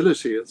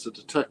ability as a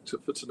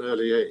detective at an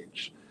early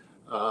age.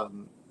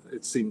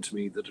 It seemed to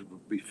me that it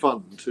would be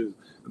fun to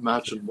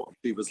imagine what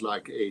she was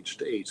like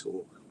aged 8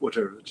 or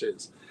whatever it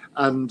is.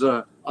 And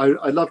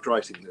I loved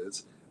writing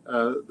those.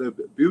 They're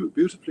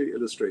beautifully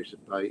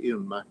illustrated by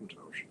Ian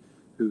McIntosh,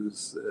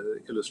 who's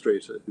the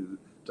illustrator who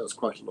does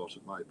quite a lot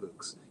of my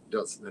books. He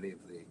does many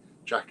of the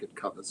jacket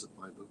covers of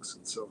my books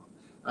and so on.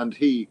 And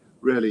he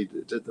really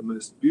did the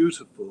most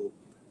beautiful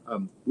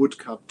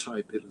woodcut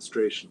type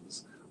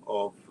illustrations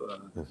of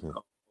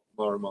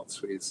Mara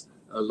Motswe's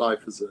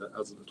life as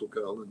a little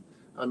girl,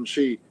 and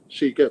she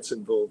gets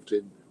involved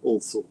in all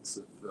sorts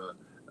of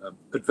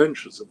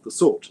adventures of the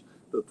sort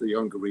that the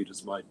younger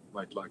readers might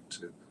like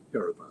to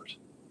hear about.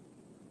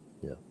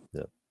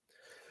 Yeah.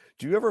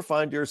 Do you ever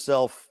find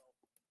yourself?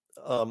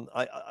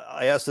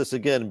 I ask this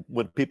again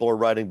when people are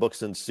writing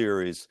books in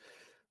series,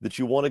 that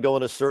you want to go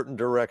in a certain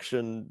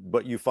direction,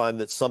 but you find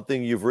that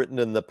something you've written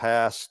in the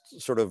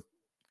past sort of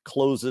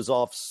closes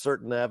off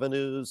certain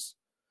avenues?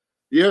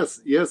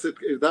 Yes,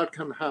 that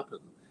can happen.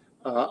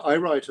 I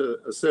write a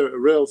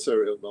real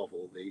serial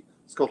novel, the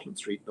Scotland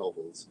Street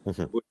novels,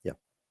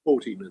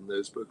 14 in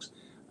those books,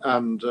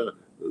 and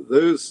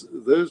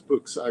those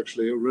books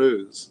actually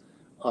arose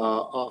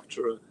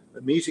after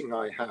a meeting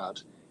I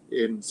had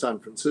in San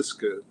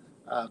Francisco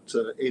at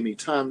Amy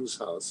Tan's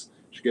house.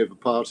 She gave a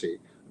party.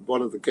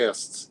 One of the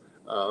guests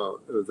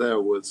there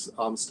was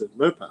Armistead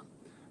Maupin,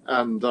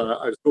 and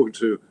I was talking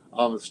to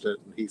Armistead,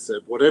 and he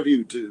said, "Whatever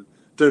you do,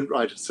 don't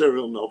write a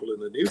serial novel in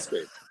the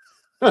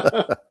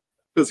newspaper,"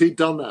 because he'd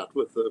done that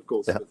with, of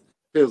course, with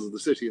Tales of the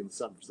City and the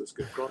San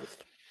Francisco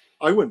Chronicle.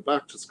 I went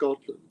back to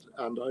Scotland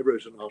and I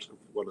wrote an article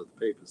for one of the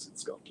papers in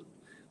Scotland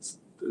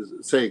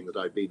saying that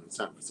I'd been in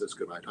San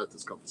Francisco and I'd had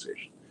this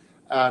conversation.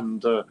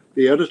 And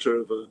the editor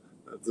of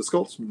the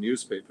Scotsman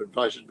newspaper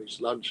invited me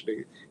to lunch.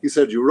 And he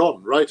said, "You're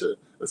on, write a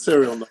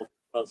serial novel."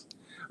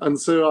 And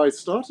so I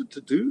started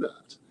to do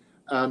that.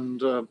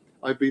 And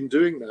I've been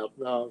doing that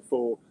now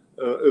for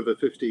over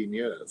 15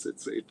 years.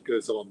 It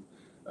goes on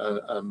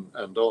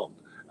and on.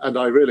 And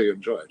I really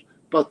enjoy it.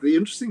 But the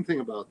interesting thing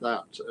about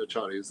that,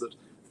 Charlie, is that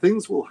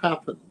things will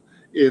happen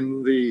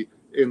in the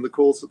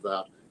course of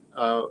that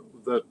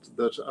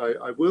that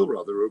I will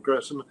rather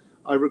regret. And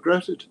I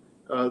regretted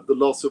the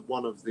loss of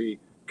one of the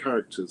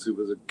characters who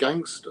was a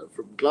gangster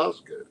from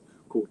Glasgow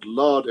called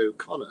Lard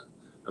O'Connor,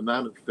 a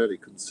man of very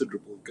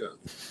considerable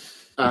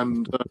girth.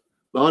 And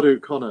Lard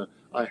O'Connor,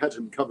 I had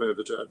him come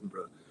over to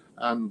Edinburgh,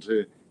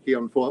 and he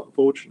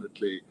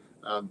unfortunately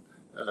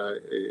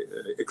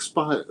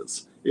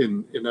expires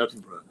in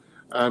Edinburgh.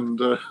 And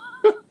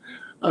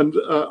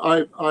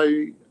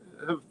I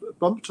have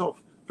bumped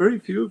off very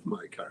few of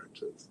my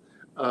characters.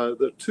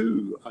 The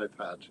 2 I've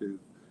had who've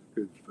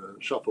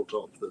shuffled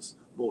off this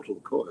mortal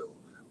coil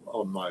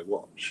on my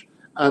watch.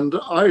 And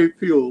I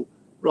feel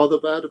rather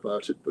bad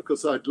about it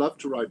because I'd love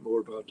to write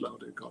more about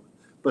Lard O'Connor,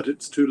 but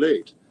it's too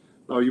late.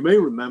 Now, you may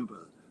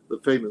remember the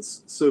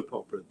famous soap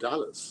opera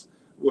Dallas,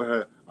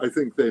 where I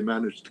think they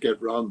managed to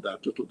get around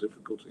that little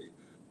difficulty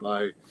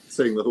by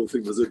saying the whole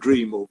thing was a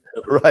dream or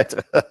whatever. Right.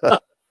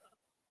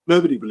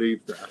 Nobody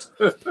believed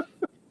that.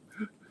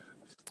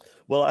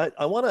 Well,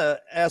 I want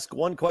to ask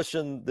one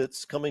question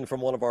that's coming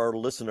from one of our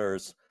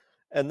listeners.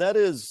 and that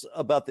is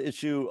about the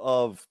issue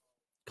of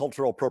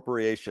cultural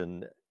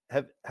appropriation.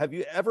 Have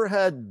you ever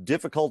had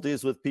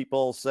difficulties with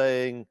people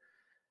saying,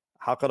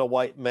 how can a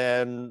white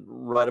man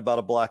write about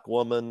a black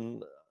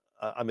woman?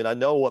 I mean, I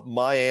know what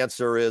my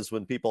answer is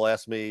when people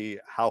ask me,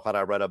 how can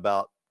I write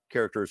about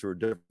characters who are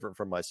different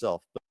from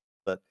myself?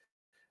 But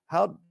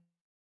how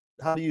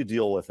do you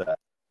deal with that?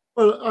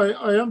 Well,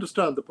 I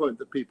understand the point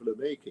that people are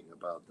making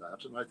about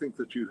that, and I think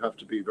that you have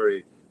to be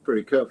very,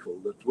 very careful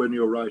that when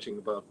you're writing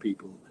about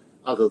people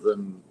other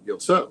than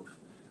yourself,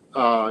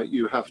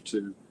 you have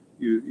to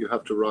you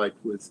have to write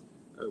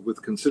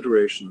with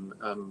consideration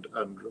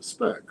and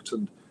respect,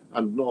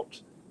 and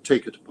not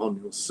take it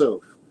upon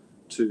yourself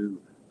to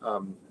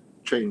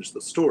change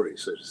the story,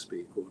 so to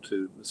speak, or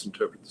to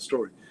misinterpret the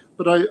story.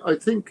 But I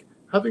think,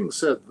 having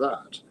said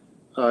that,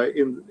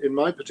 in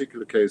my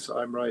particular case,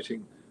 I'm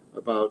writing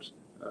about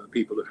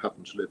people who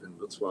happen to live in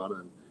Botswana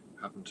and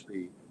happen to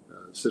be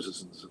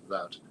citizens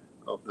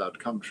of that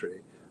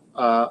country.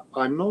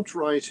 I'm not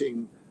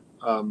writing.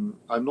 I'm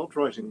not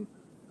writing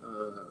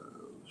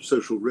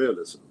social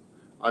realism.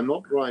 I'm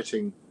not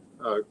writing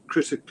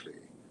critically.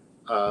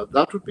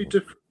 That would be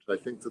different. I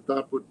think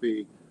that would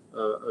be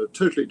a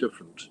totally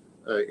different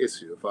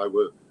issue if I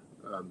were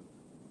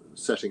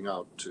setting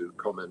out to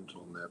comment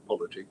on their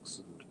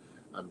politics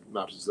and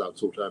matters of that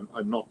sort.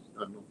 I'm not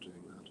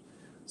doing that.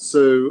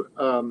 So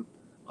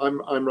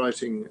I'm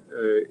writing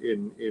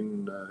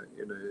in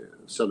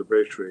a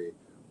celebratory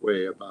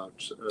way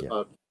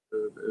about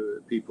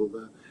people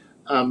there,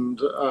 and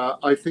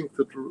I think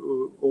that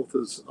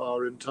authors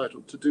are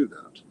entitled to do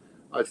that.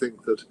 I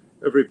think that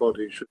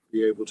everybody should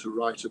be able to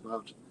write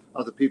about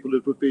other people.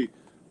 It would be,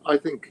 I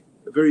think,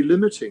 very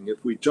limiting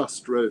if we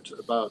just wrote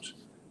about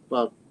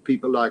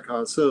people like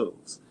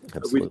ourselves.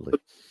 Absolutely.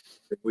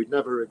 We'd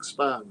never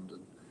expand.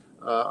 And,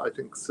 I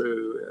think so.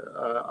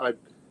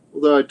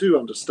 Although I do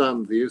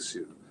understand the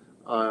issue,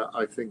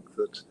 I think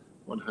that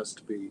one has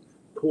to be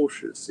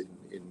cautious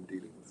in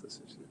dealing with this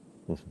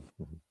issue.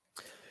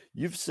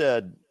 You've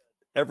said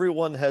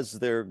everyone has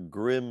their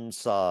grim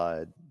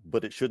side,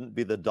 but it shouldn't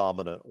be the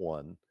dominant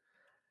one.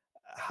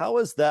 How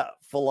has that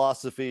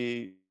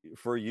philosophy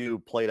for you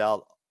played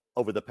out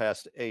over the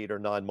past 8 or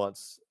 9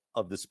 months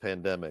of this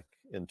pandemic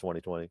in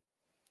 2020?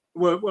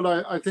 Well,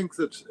 I think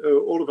that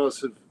all of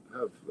us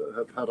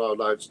have had our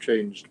lives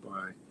changed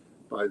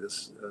by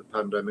this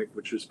pandemic,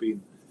 which has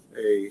been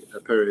a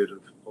period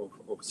of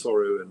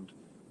sorrow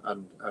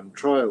and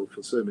trial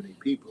for so many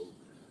people.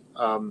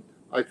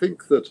 I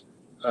think that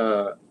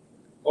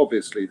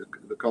obviously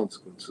the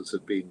consequences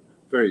have been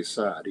very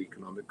sad,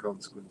 economic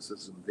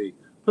consequences and the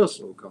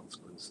personal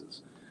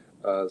consequences.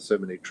 So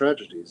many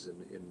tragedies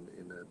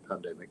in a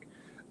pandemic.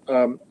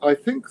 I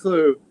think,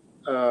 though,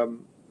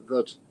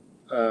 that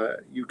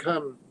you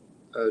can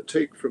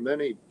take from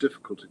any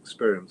difficult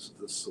experience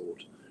of this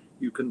sort,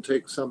 you can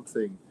take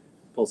something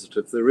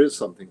positive. There is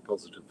something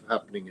positive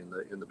happening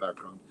in the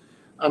background,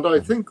 and I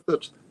think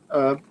that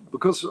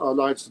because our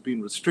lives have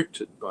been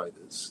restricted by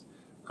this,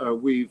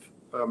 we've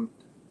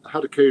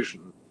had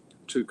occasion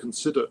to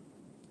consider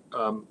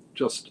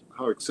just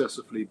how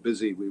excessively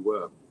busy we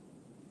were,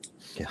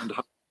 and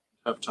how to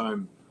have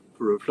time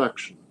for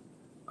reflection.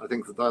 I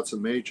think that that's a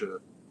major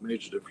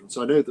difference.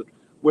 I know that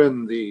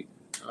when the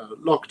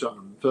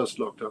first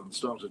lockdown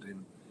started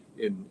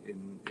in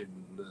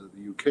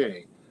the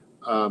UK,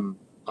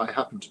 I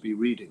happened to be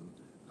reading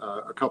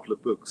a couple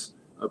of books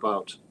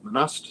about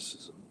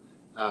monasticism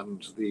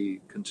and the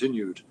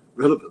continued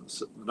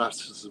relevance of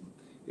monasticism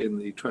in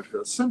the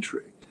 21st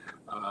century.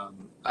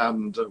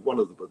 And one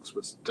of the books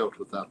dealt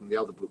with that, and the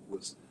other book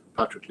was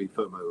Patrick Leigh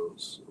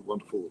Fermor's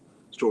wonderful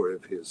story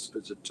of his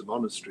visit to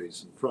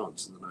monasteries in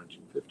France in the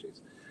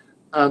 1950s.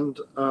 And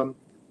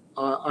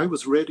I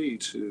was ready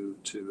to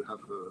have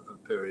a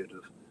period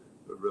of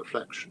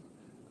reflection.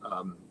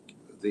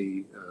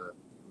 Leigh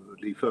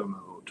Fermor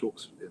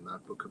talks in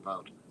that book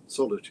about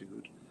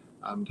solitude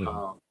and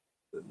how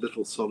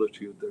little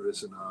solitude there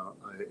is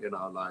in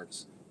our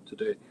lives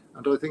today.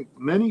 And I think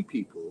many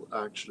people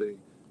actually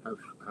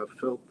have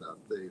felt that.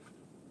 They've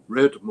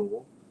read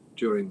more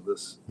during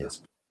this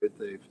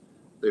period.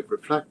 They've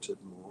reflected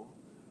more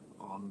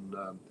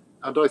on,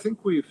 and I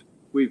think we've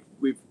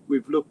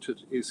looked at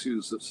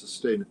issues of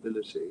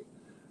sustainability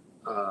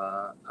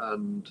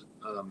and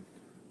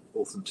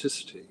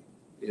authenticity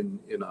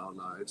in our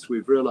lives.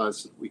 We've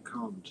realized that we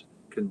can't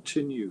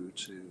continue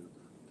to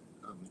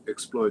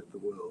exploit the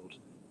world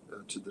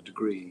to the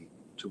degree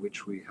to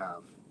which we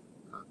have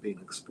been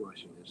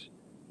exploiting it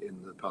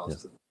in the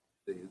past. That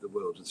the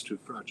world is too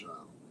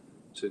fragile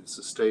to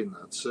sustain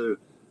that. So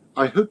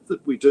I hope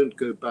that we don't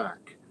go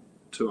back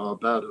to our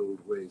bad old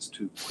ways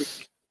too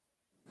quickly.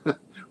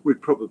 We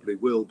probably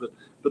will,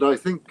 but I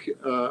think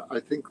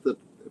that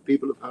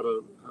people have had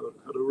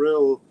a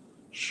real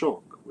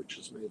shock, which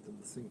has made them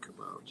think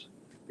about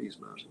these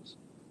matters.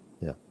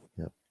 Yeah.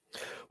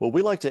 Well,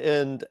 we like to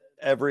end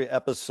every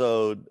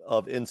episode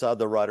of Inside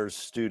the Writer's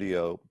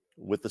Studio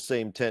with the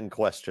same 10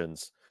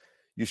 questions.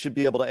 You should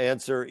be able to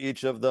answer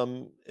each of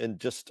them in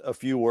just a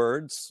few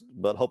words,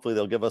 but hopefully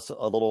they'll give us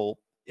a little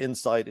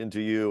insight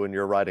into you and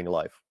your writing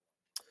life.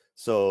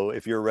 So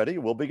if you're ready,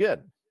 we'll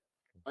begin.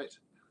 Right.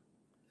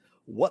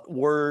 What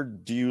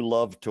word do you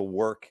love to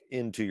work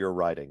into your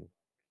writing?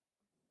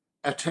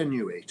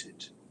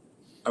 Attenuated.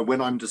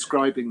 When I'm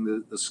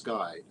describing the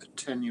sky,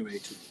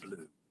 attenuated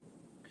blue.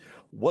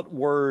 What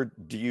word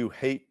do you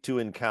hate to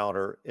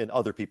encounter in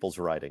other people's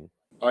writing?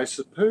 I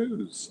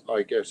suppose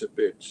I get a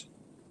bit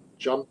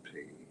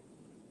jumpy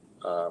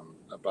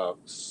about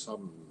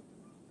some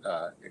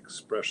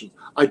expressions.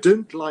 I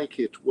don't like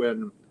it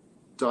when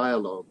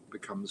dialogue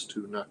becomes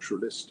too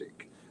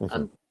naturalistic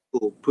and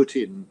people put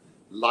in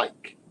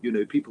like.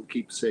 People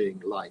keep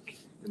saying like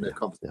in their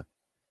conversation.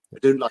 I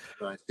don't like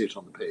it when I see it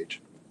on the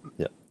page.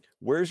 Yeah.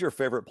 Where's your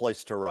favorite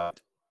place to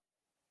write?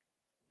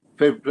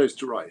 Favorite place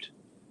to write?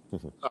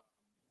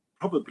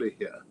 Probably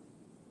here.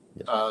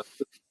 Yeah.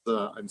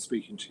 I'm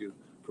speaking to you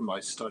from my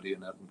study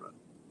in Edinburgh.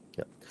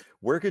 Yeah.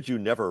 Where could you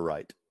never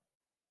write?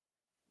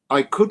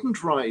 I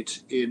couldn't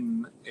write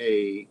in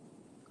a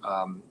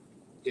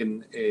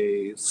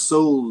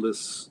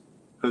soulless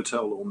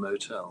hotel or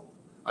motel.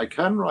 I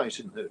can write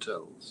in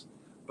hotels,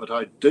 but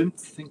I don't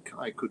think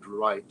I could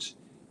write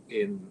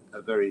in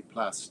a very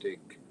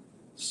plastic,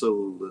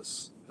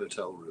 soulless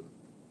hotel room.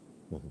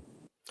 Mm-hmm.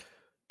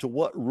 To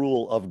what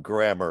rule of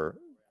grammar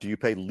do you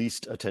pay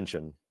least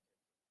attention?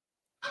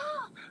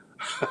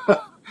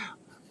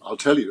 I'll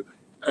tell you,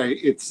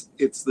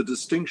 it's the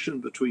distinction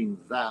between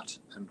that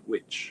and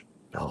which.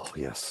 Oh,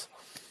 yes.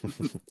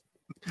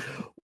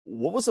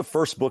 What was the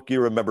first book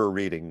you remember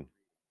reading?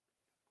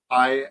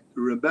 I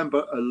remember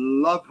a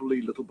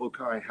lovely little book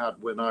I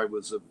had when I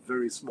was a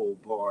very small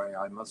boy.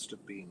 I must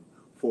have been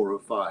 4 or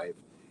 5.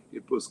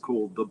 It was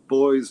called The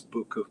Boy's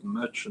Book of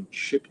Merchant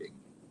Shipping.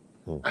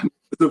 And it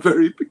was a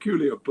very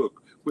peculiar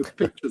book with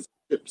pictures of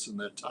ships and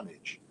their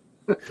tonnage.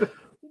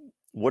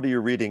 What are you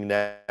reading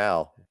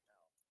now?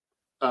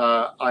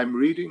 I'm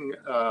reading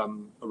a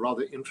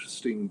rather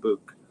interesting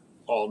book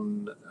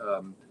on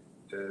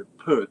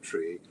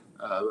poetry,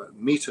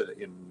 meter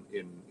in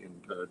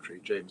poetry,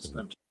 James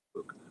Spencer's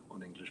book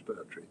on English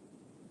poetry.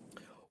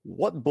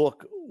 What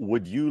book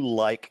would you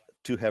like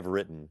to have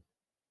written?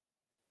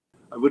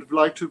 I would have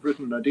liked to have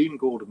written Nadine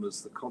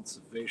Gordimer's The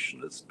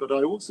Conservationist, but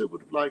I also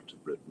would have liked to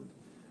have written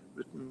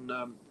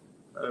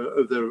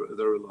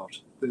there are a lot.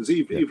 There's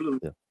Evelyn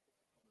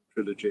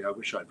trilogy. I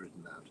wish I'd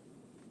written that.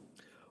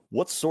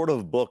 What sort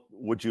of book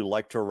would you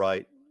like to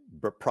write,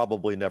 but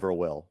probably never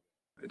will?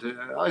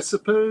 I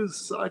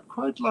suppose I'd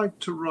quite like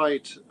to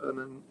write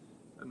an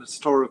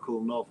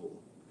historical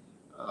novel,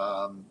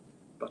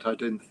 but I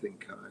don't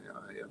think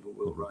I ever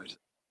will write.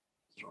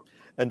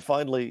 And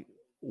finally,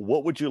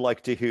 what would you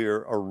like to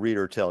hear a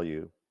reader tell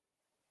you?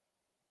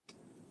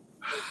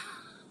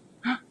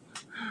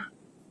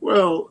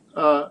 Well,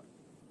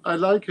 I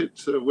like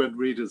it when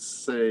readers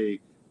say,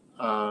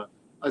 I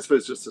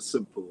suppose just a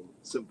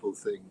simple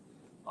thing.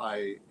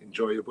 I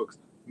enjoy your books.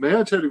 May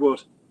I tell you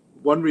what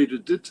one reader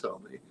did tell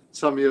me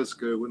some years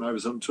ago when I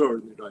was on tour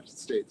in the United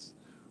States?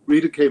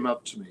 Reader came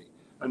up to me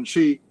and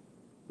she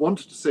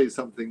wanted to say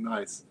something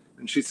nice.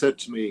 And she said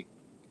to me,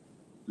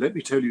 "Let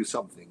me tell you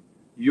something.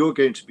 You're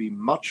going to be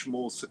much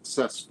more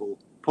successful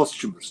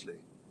posthumously."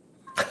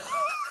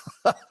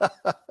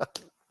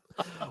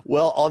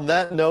 Well, on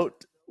that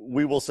note,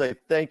 we will say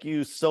thank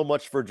you so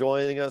much for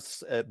joining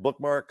us at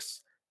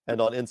Bookmarks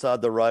and on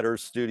Inside the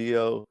Writers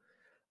Studio.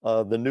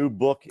 The new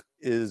book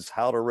is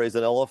How to Raise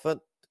an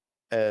Elephant,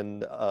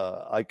 and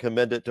I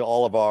commend it to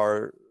all of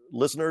our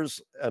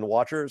listeners and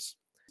watchers.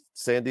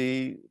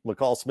 Sandy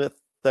McCall-Smith,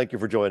 thank you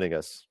for joining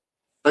us.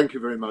 Thank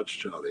you very much,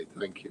 Charlie.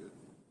 Thank you.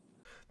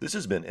 This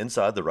has been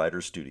Inside the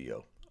Writers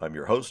Studio. I'm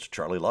your host,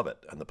 Charlie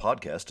Lovett, and the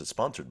podcast is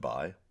sponsored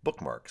by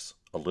Bookmarks,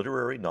 a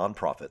literary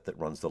nonprofit that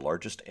runs the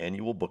largest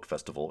annual book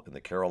festival in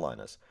the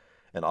Carolinas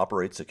and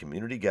operates a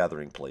community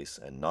gathering place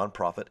and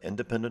nonprofit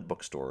independent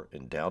bookstore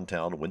in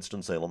downtown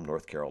Winston-Salem,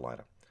 North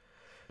Carolina.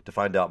 To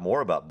find out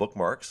more about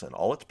Bookmarks and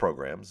all its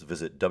programs,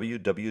 visit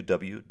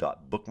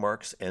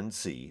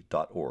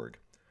www.bookmarksnc.org.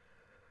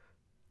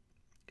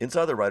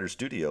 Inside the Writers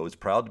Studio is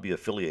proud to be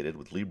affiliated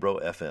with Libro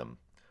FM.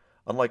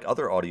 Unlike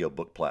other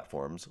audiobook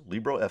platforms,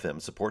 Libro FM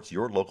supports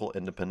your local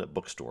independent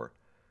bookstore.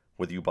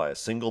 Whether you buy a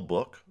single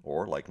book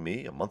or, like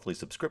me, a monthly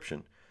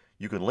subscription,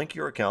 you can link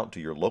your account to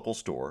your local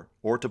store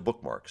or to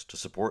Bookmarks to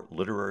support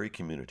literary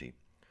community.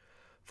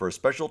 For a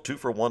special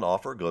 2-for-1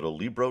 offer, go to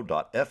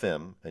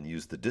Libro.fm and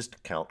use the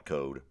discount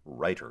code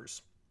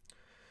WRITERS.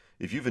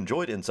 If you've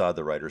enjoyed Inside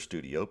the Writers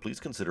Studio, please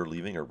consider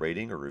leaving a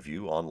rating or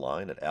review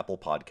online at Apple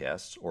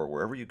Podcasts or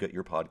wherever you get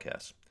your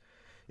podcasts.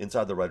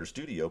 Inside the Writers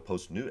Studio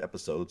posts new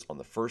episodes on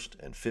the 1st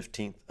and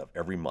 15th of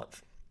every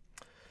month.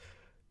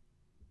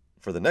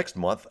 For the next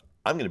month,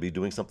 I'm going to be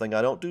doing something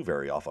I don't do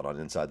very often on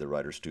Inside the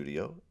Writers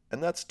Studio,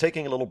 and that's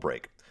taking a little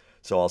break.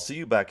 So I'll see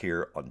you back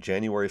here on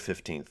January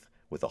 15th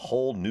with a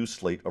whole new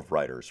slate of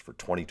writers for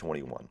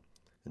 2021.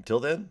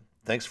 Until then,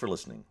 thanks for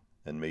listening,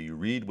 and may you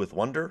read with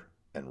wonder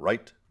and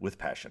write with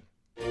passion.